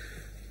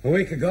 A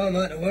week ago, I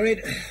might have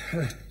worried.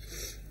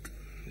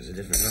 It's a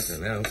different matter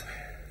now.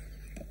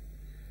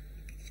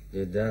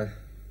 Did,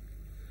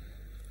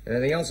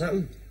 anything else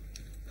happen?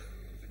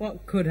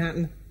 What could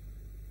happen?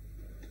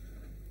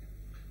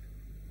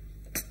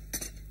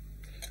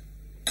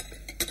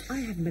 I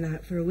hadn't been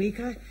out for a week.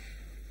 I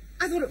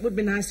thought it would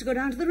be nice to go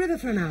down to the river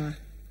for an hour.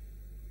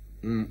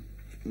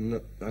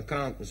 No, I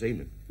can't this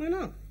evening. Why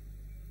not?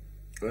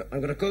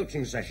 I've got a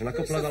coaching session. A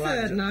couple of the It's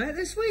lads. the third night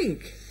this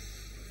week.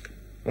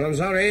 Well, I'm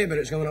sorry, but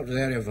it's going up to the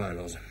area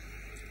finals.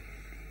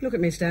 Look at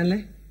me,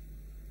 Stanley.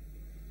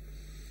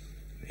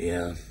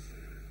 Yeah.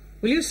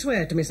 Will you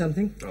swear to me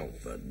something? Oh,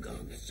 for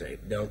God's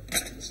sake, don't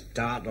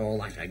start all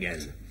that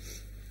again.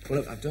 Well,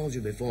 look, I've told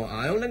you before,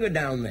 I only go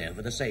down there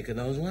for the sake of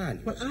those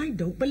lads. Well, I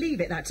don't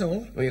believe it, that's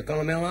all. Well, you're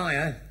calling me a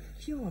liar?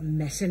 You're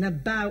messing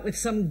about with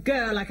some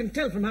girl, I can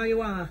tell from how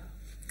you are.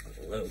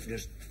 Look,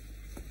 just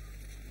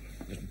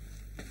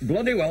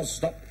bloody well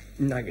stop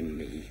nagging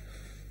me.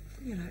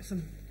 You're like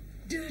some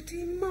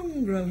dirty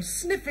mongrel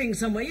sniffing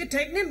somewhere. You're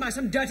taken in by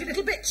some dirty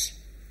little bitch.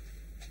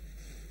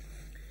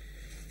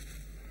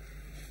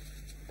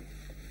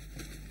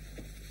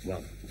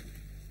 Well,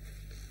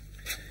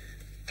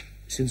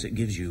 since it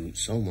gives you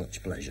so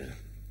much pleasure,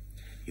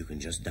 you can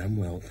just damn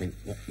well think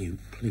what you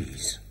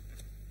please.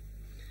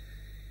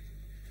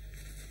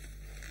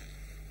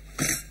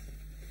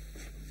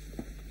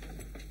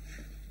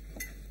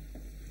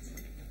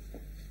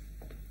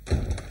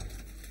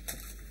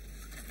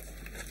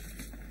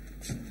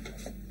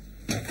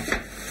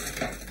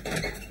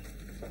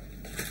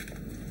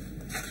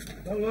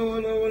 Hello,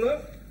 hello,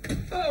 hello.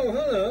 Oh,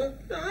 hello.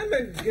 I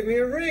meant to give me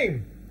a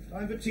ring.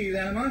 Time for tea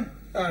then, am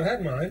I? I've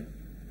had mine.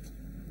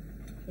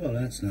 Well,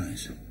 that's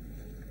nice.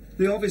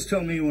 The office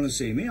told me you want to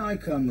see me. I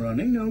come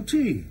running, no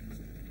tea.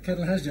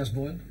 Kettle has just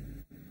boiled.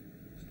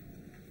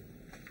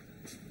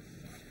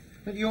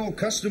 But your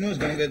customers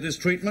don't get this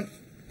treatment.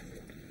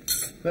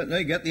 But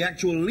they get the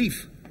actual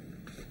leaf.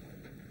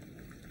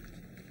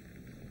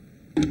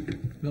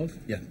 Milk?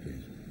 Yeah,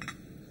 please.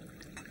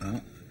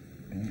 Oh.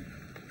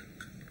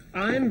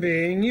 I'm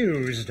being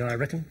used, I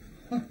reckon.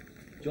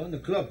 Join the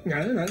club.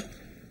 No.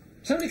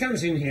 Somebody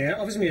comes in here,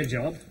 offers me a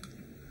job.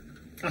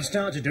 I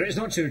start to do it. It's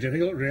not too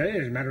difficult, really.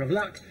 It's a matter of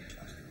luck.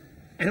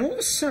 And all of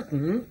a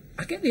sudden,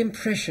 I get the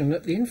impression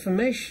that the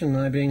information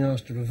I'm being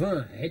asked to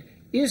provide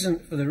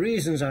isn't for the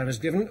reasons I was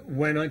given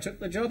when I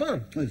took the job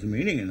on. There's a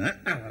meaning in that.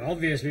 Ah, well,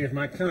 obviously, if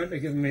my client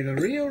had given me the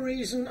real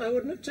reason, I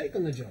wouldn't have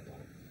taken the job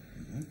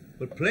on.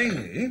 But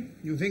plainly,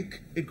 you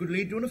think it could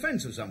lead to an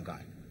offence of some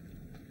kind.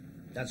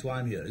 That's why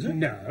I'm here,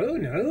 isn't it?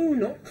 No,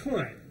 not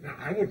quite. Now,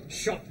 I wouldn't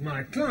shock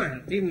my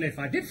client, even if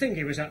I did think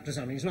he was up to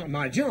something. It's not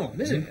my job,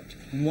 is it?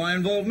 And why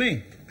involve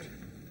me?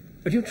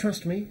 But you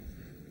trust me?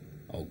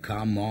 Oh,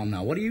 come on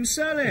now. What are you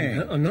selling?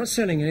 No, I'm not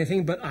selling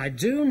anything, but I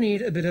do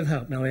need a bit of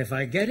help. Now, if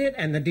I get it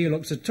and the deal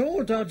looks at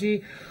all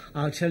dodgy,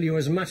 I'll tell you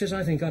as much as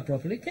I think I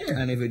properly can.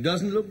 And if it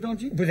doesn't look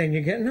dodgy? But then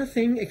you get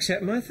nothing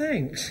except my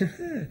thanks.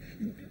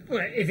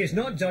 Well, if it's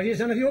not dodgy,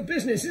 it's none of your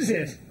business, is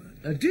it?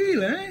 A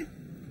deal, eh?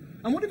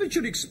 And what if it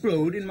should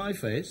explode in my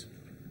face?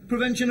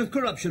 Prevention of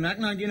Corruption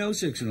Act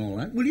 1906 and all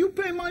that. Will you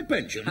pay my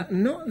pension?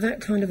 Not that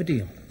kind of a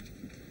deal.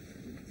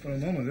 For a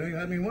moment there, you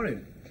had me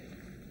worried.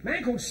 A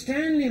man called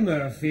Stanley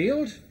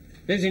Murfield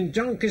lives in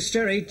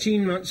Doncaster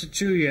 18 months or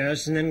 2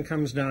 years and then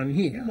comes down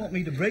here. You want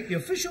me to break the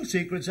Official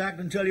Secrets Act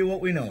and tell you what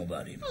we know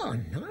about him? Oh,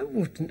 no, I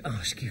wouldn't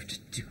ask you to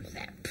do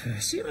that,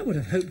 Percy. I would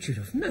have hoped you'd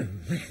have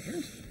known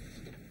that.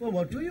 Well,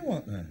 what do you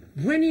want, then?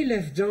 When he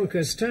left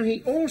Doncaster,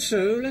 he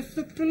also left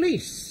the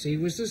police. He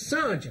was a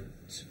sergeant.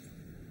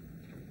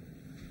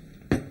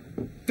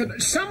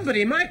 But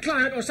somebody my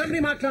client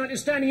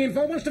is standing in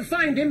for wants to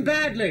find him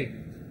badly.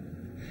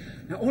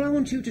 Now, all I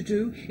want you to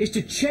do is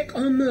to check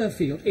on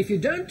Murfield. If you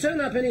don't turn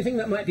up anything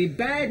that might be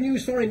bad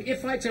news for him,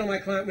 if I tell my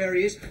client where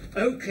he is,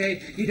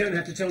 OK, you don't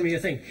have to tell me a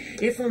thing.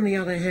 If, on the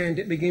other hand,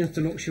 it begins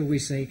to look, shall we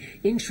say,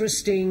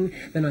 interesting,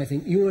 then I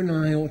think you and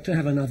I ought to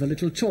have another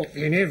little talk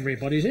in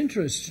everybody's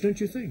interests,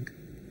 don't you think?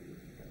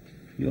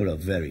 You're a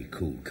very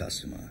cool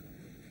customer.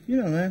 You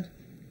know that?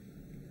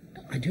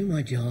 I do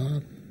my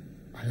job.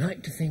 I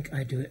like to think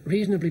I do it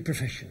reasonably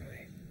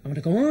professionally. I want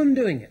to go on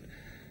doing it.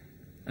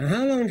 Now,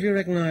 how long do you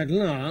reckon I'd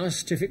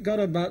last if it got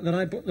about that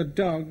I put the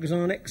dogs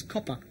on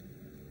ex-copper?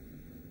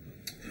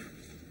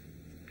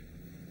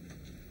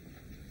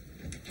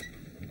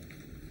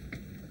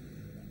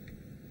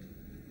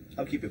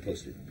 I'll keep you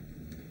posted.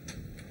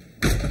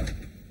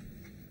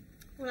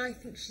 Well, I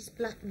think she's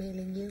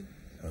blackmailing you.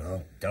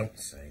 Oh, don't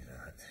say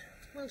that.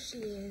 Well, she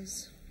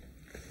is.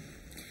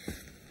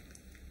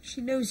 She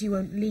knows you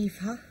won't leave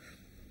her.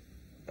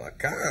 I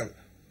can't.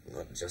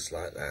 Not just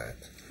like that.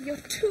 You're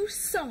too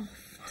soft.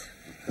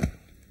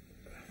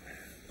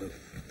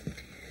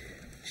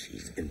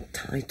 She's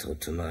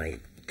entitled to my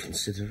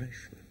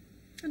consideration.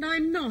 And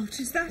I'm not,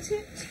 is that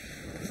it?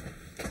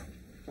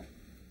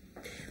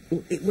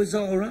 Well, it was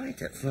all right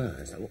at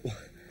first.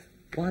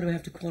 Why do we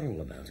have to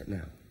quarrel about it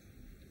now?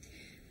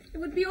 It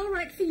would be all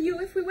right for you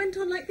if we went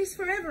on like this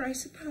forever, I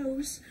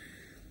suppose.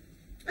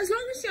 As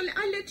long as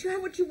I let you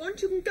have what you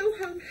want, you can go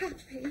home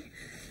happy.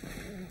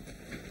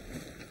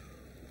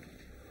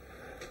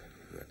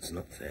 That's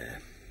not fair.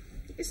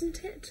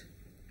 Isn't it?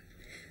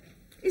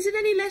 Is it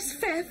any less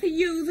fair for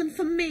you than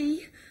for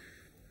me?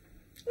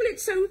 Well,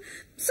 it's so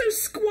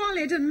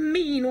squalid and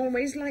mean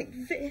always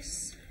like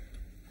this.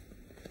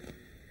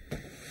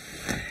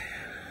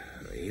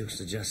 Are you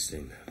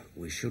suggesting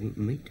we shouldn't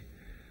meet?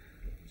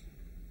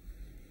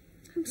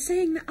 I'm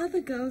saying that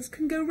other girls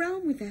can go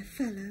round with their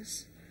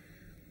fellas.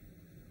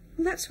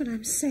 Well, that's what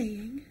I'm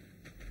saying.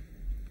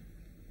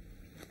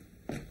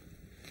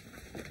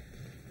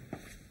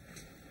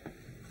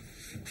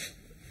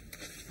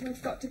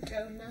 I've got to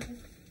go now.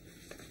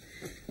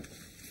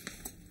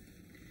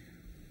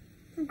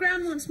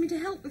 Gran wants me to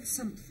help with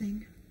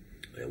something.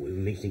 Are we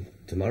meeting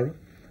tomorrow?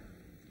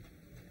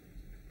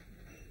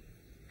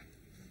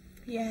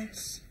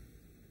 Yes.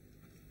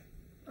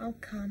 I'll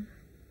come.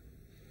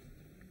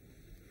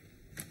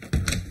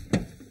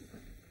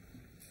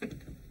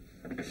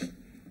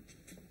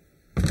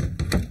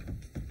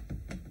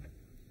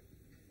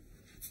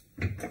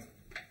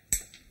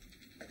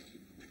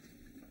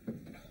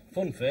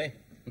 Funf, eh?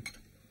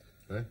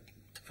 Huh?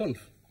 Funf.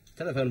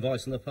 Telephone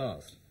voice in the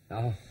past.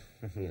 Oh,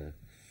 yeah.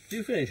 Did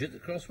you finish it, the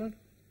crossword?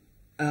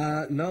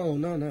 No.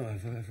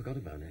 I forgot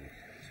about it.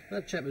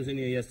 That chap was in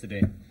here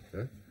yesterday.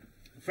 Huh?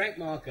 Frank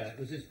Marker. It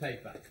was his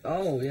paper.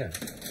 Oh, yeah.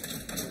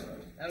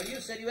 Now, you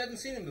said you hadn't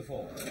seen him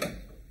before.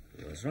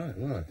 That's right.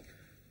 Why?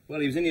 Well,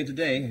 he was in here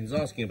today. He was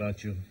asking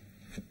about you.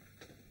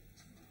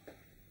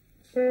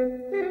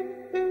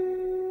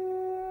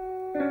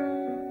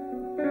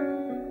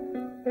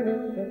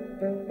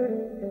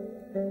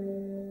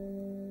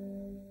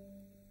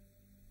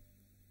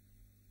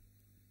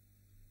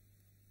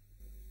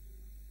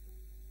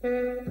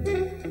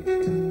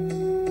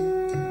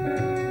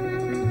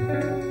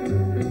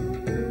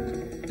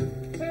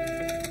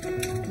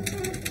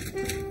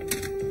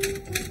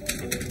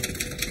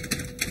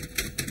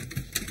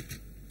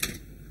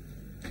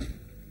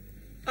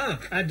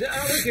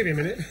 I'll give you a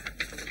minute.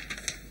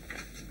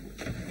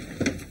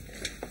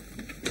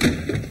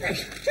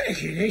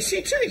 Take it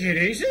easy, take it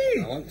easy.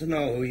 I want to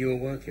know who you're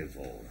working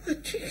for.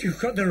 You've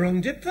got the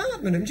wrong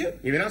department, haven't you?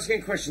 You've been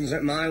asking questions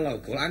at my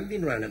local. I haven't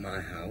been round at my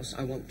house.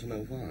 I want to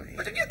know why.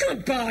 But if you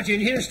can't barge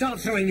in here and start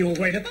throwing your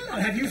weight about,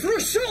 I'll have you for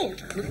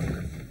assault.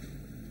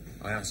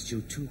 I asked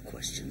you 2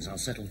 questions. I'll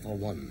settle for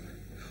 1.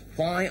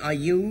 Why are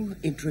you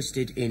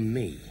interested in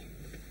me?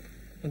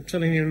 I'm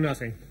telling you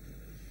nothing.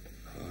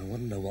 I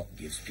wonder what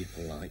gives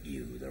people like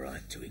you the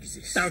right to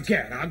exist. Now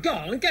get out, go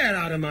on, get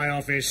out of my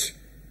office.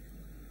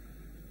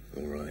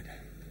 All right.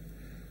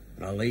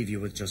 And I'll leave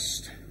you with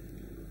just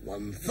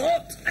 1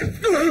 thought.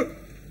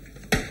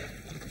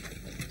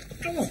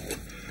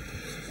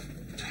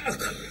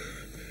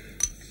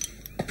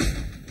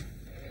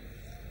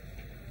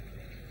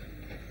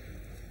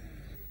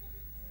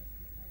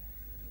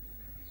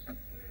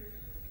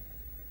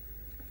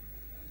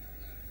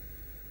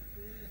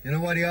 You know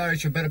why the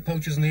Irish are better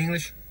poachers than the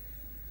English?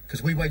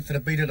 Because we wait for the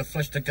beater to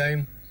flush the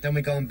game, then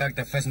we go and bag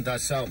the pheasant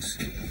ourselves.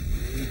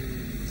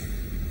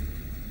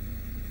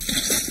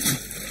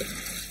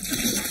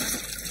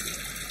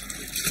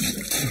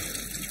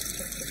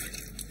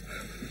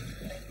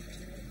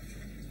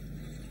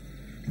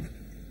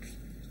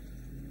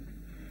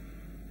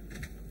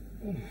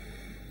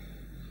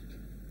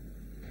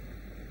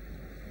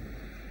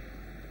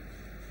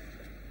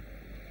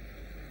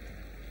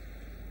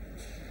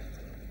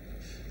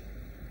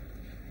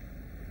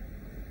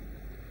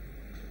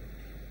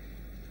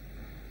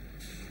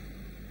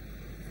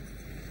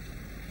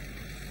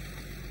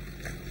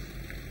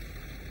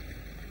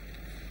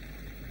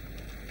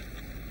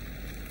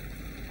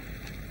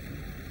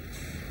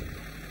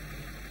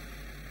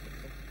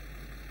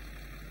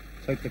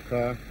 Take the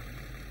car,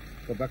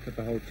 go back to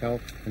the hotel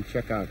and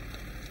check out.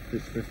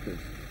 It's 50.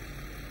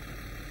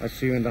 I'll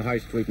see you in the high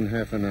street in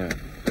half an hour.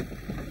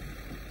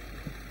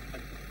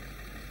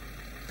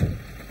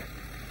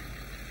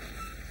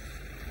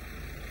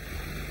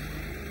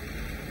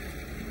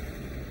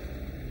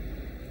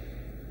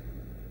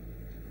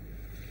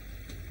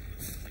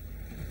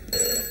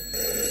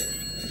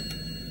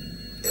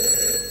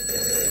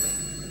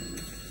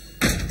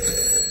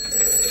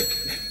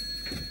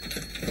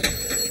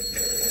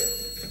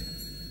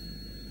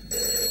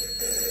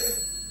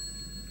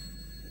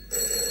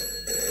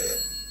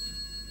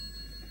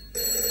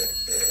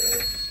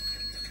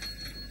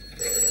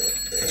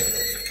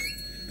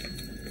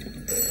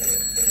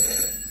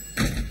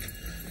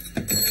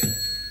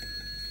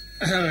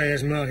 Oh,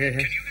 yes, Mark here. Can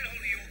you get hold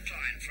of your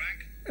client,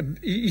 Frank?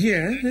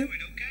 Yeah. Do it,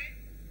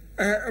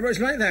 okay? It's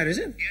like that, is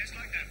it? Yeah, it's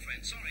like that,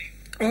 friend. Sorry.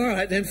 All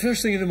right, then,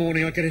 first thing in the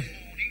morning, I'll get it.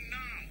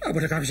 Oh,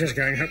 but look, I was just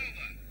going home.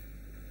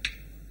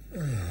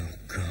 Oh,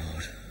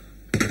 God.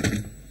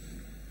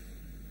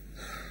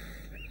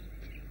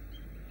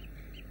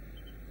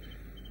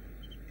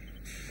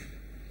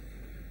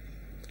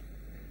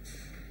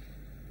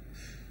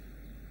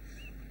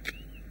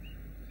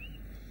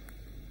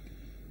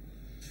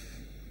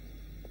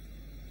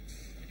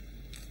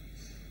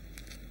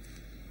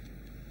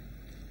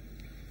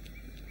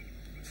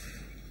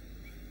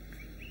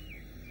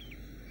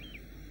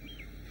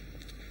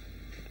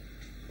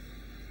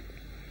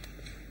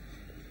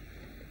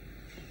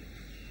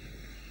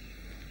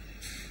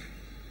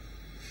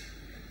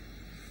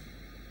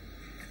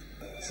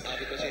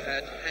 Because he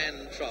had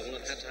hand trouble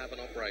and had to have an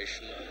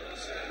operation.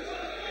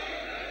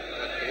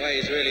 But the way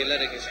he's really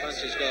letting his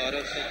punches go, I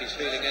don't think he's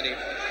feeling any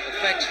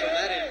effects from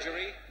that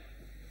injury.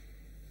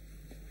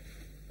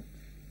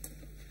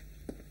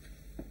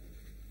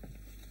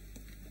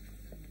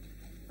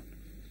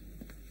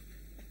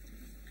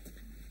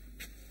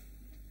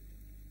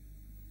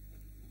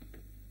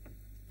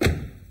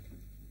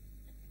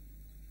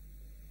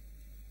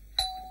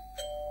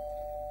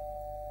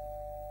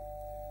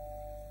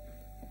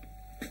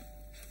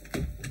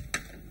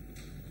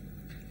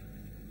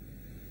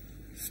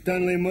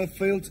 Stanley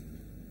Murfield.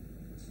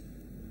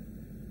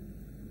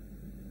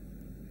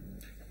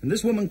 And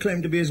this woman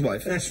claimed to be his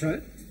wife? That's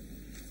right.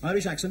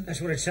 Irish accent?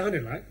 That's what it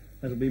sounded like.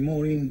 That'll be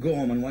Maureen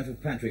Gorman, wife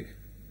of Patrick.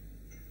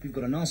 You've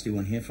got a nasty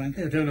one here, Frank.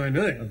 Oh, don't I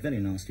know it? A very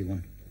nasty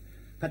one.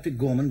 Patrick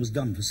Gorman was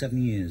done for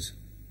 7 years,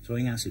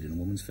 throwing acid in a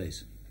woman's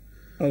face.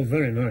 Oh,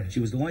 very nice. She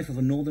was the wife of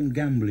a northern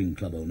gambling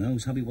club owner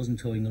whose hubby wasn't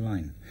towing the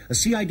line. A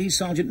CID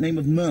sergeant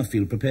named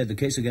Murfield prepared the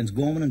case against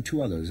Gorman and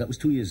 2 others. That was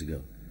 2 years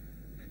ago.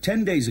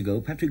 10 days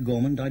ago, Patrick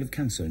Gorman died of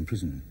cancer in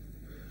prison.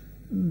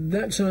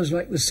 That sounds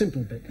like the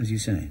simple bit. As you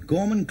say.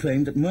 Gorman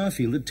claimed that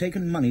Murfield had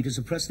taken money to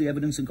suppress the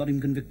evidence that got him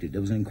convicted.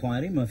 There was an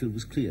inquiry, Murfield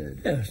was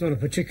cleared. Yeah, it's not a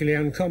particularly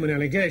uncommon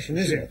allegation,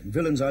 is it?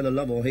 Villains either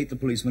love or hate the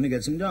policeman who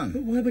gets them done.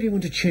 But why would he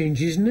want to change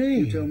his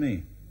name? You tell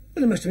me.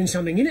 Well, there must have been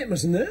something in it,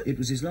 mustn't there? It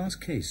was his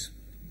last case.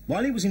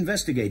 While he was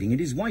investigating it,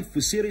 his wife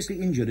was seriously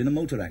injured in a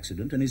motor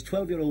accident and his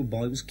 12-year-old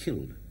boy was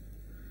killed.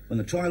 When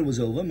the trial was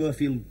over,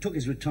 Murfield took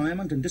his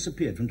retirement and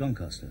disappeared from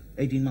Doncaster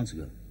 18 months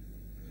ago.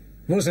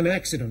 It was an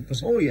accident,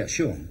 was it? Oh, yeah,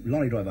 sure.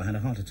 Lorry driver had a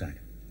heart attack.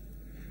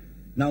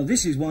 Now,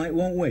 this is why it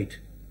won't wait.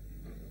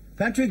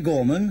 Patrick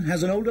Gorman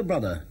has an older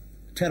brother,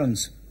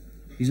 Terence.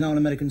 He's now an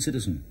American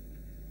citizen.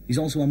 He's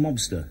also a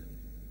mobster,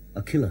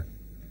 a killer.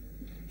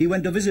 He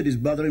went to visit his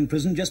brother in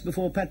prison just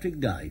before Patrick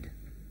died.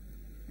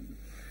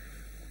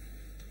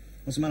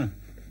 What's the matter?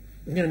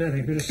 Yeah,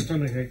 nothing. Bit of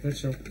stomachache,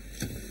 that's all.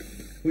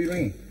 Who are you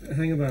ringing?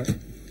 Hang about.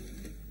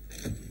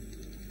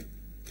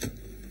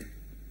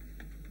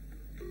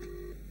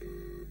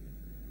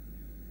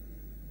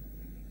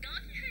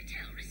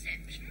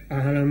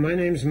 Hello, my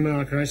name's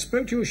Marker. I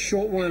spoke to you a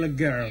short while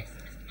ago.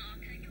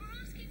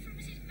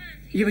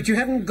 Yeah, but you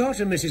haven't got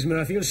a Mrs.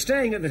 Murphy. You're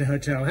staying at the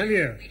hotel, have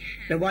you?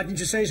 Now, why didn't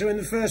you say so in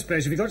the first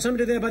place? Have you got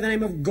somebody there by the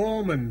name of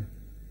Gorman?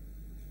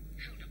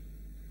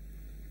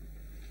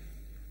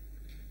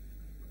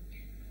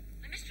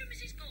 Mr. and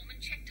Mrs. Gorman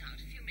checked out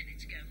a few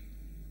minutes ago.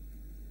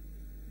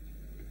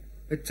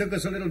 It took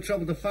us a little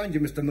trouble to find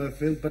you, Mr.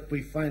 Murfield, but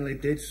we finally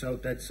did, so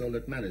that's all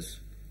that matters.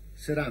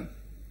 Sit down.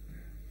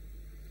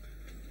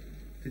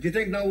 Did you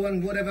think no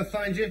one would ever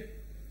find you?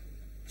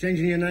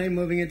 Changing your name,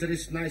 moving into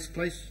this nice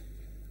place?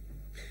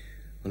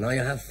 Well, now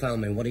you have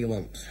found me. What do you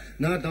want?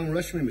 No, don't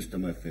rush me, Mr.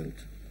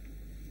 Murfield.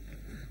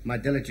 My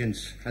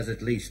diligence has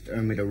at least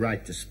earned me the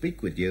right to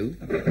speak with you.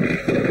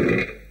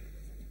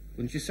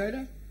 Wouldn't you say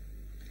that?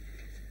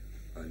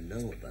 I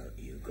know about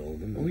you,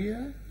 Gorman. Oh,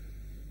 yeah?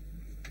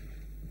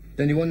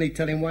 Then you won't need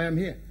telling why I'm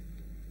here.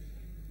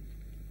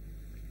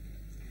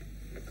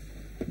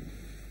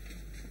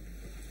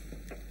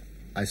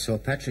 I saw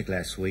Patrick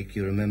last week.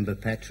 You remember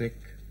Patrick?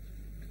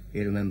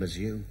 He remembers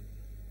you.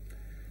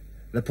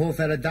 The poor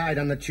fella died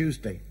on the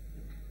Tuesday.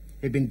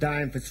 He'd been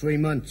dying for 3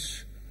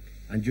 months,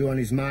 and you on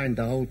his mind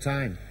the whole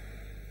time.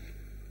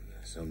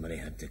 Somebody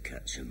had to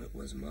catch him. It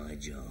was my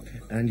job.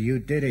 And you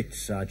did it,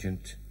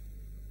 Sergeant.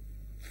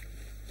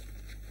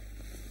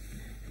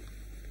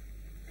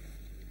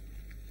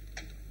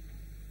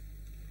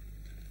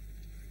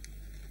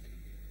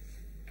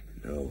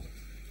 No.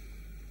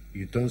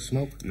 You don't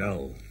smoke?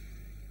 No.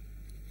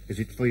 Is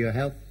it for your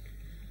health?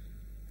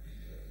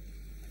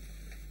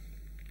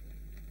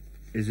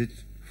 Is it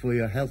for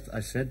your health, I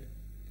said?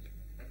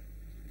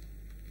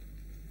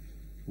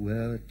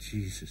 Well,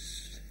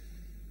 Jesus,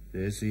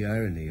 there's the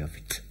irony of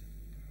it.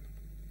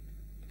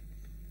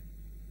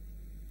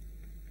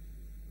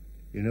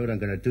 You know what I'm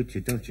going to do to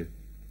you, don't you?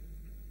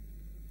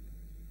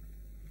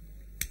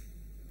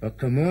 Oh,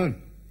 come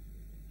on.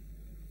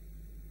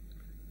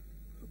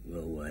 Go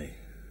away.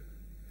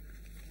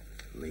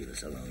 Leave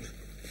us alone.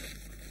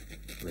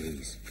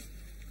 Please.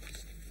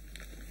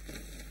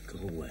 Go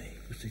away.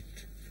 Was it?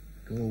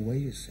 Go away,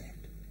 you said.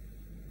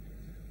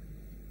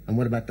 And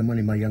what about the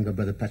money my younger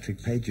brother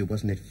Patrick paid you?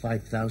 Wasn't it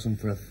 5,000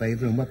 for a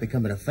favour? And what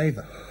became of the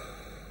favour?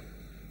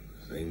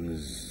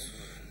 Things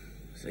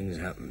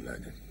happened.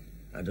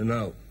 I don't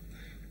know.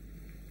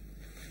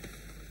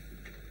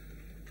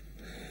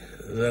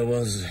 There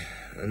was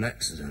an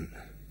accident.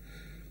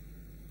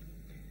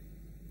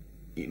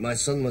 My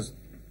son was...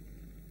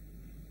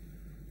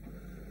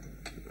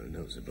 I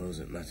don't suppose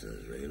it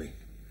matters, really.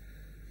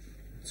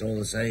 It's all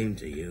the same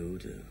to you,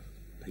 to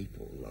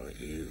people like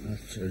you. I'll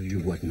tell you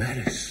what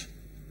matters.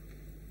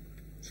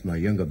 It's my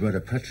younger brother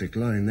Patrick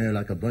lying there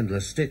like a bundle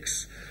of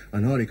sticks,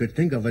 and all he could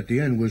think of at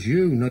the end was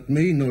you, not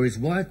me nor his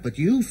wife, but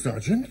you,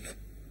 Sergeant.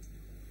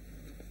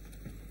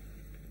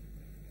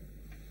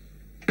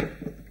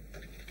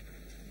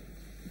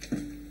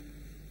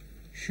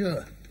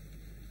 Sure,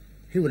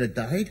 he would have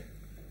died.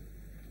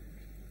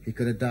 He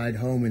could have died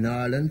home in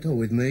Ireland or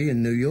with me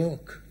in New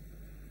York.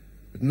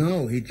 But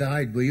no, he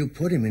died where you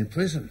put him in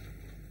prison.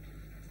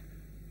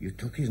 You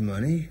took his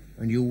money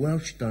and you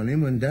welched on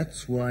him, and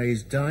that's why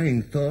his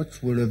dying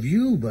thoughts were of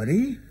you,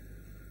 buddy.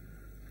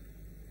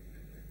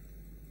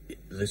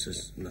 This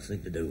has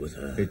nothing to do with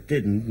her. It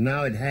didn't.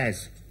 Now it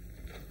has.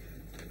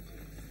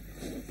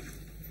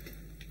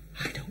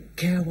 I don't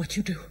care what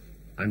you do.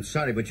 I'm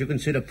sorry, but you can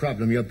see the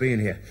problem you're being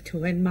here.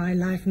 To end my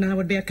life now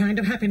would be a kind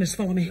of happiness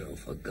for me. Oh,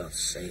 for God's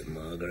sake,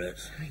 Margaret.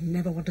 I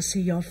never want to see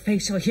your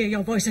face or hear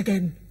your voice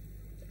again.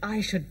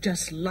 I should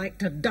just like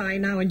to die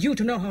now and you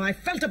to know how I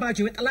felt about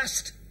you at the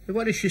last.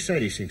 What does she say,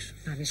 these things?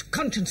 I'm his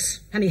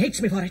conscience, and he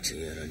hates me for it.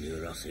 You're a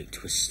neurotic,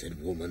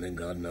 twisted woman, and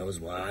God knows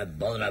why I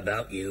bother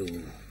about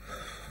you.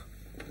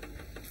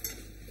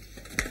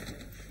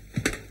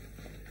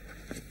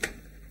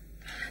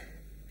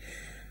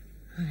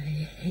 I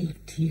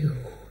hate you.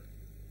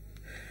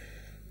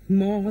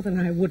 More than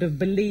I would have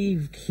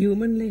believed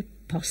humanly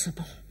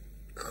possible.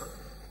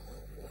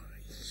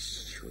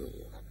 Sure.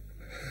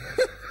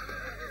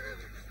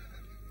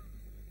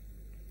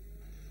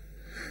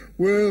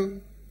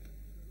 Well,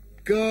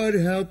 God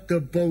help the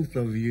both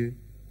of you,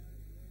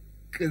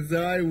 'cause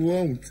I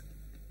won't.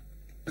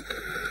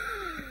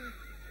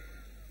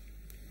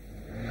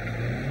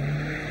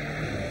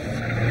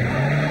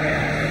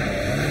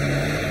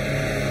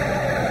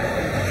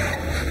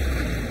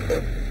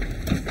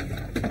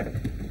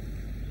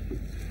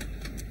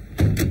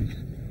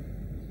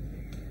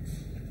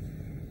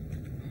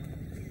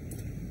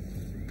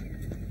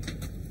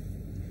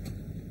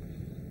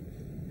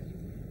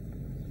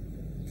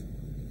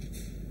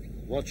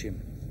 Watch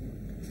him.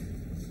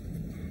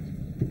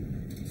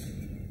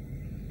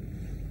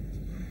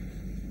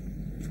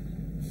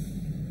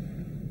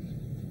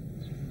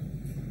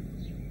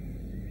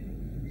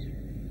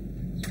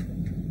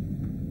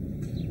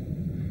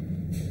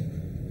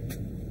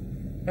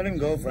 Let him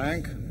go,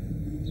 Frank.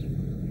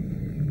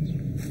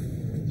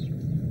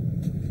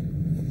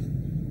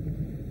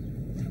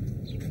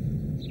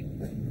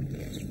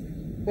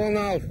 Well,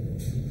 now,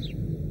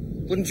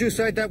 wouldn't you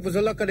say that was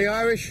the luck of the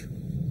Irish?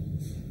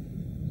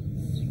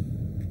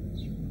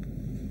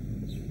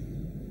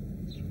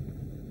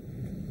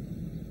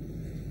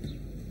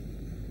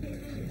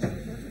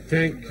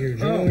 Thank you,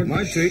 George. Oh,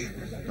 my treat.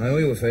 I owe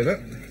you a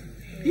favour.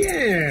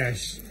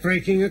 Yes,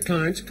 breaking a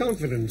client's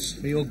confidence.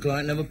 The old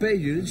client never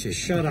paid you, did she?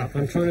 Shut up.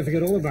 I'm trying to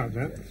forget all about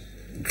that.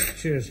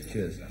 Cheers.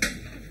 Cheers.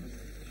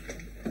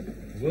 The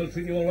world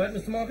treat you all right,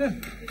 Mr. Marker?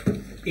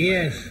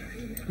 Yes.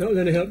 Not with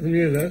any help from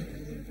you, though.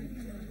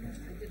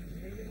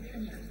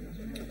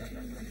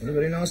 What a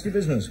very nasty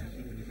business.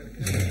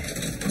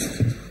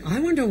 I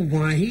wonder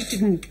why he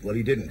didn't... Well,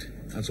 he didn't.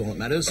 That's all that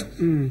matters.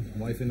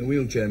 Wife in the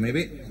wheelchair,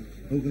 maybe.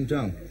 Who can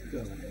tell?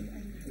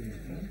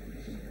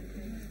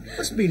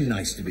 Must be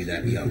nice to be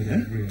that young,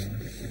 huh?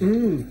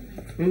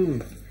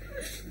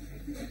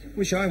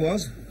 Wish I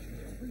was.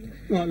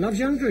 What, Love's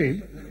Young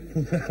Dream?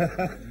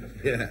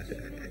 Yeah.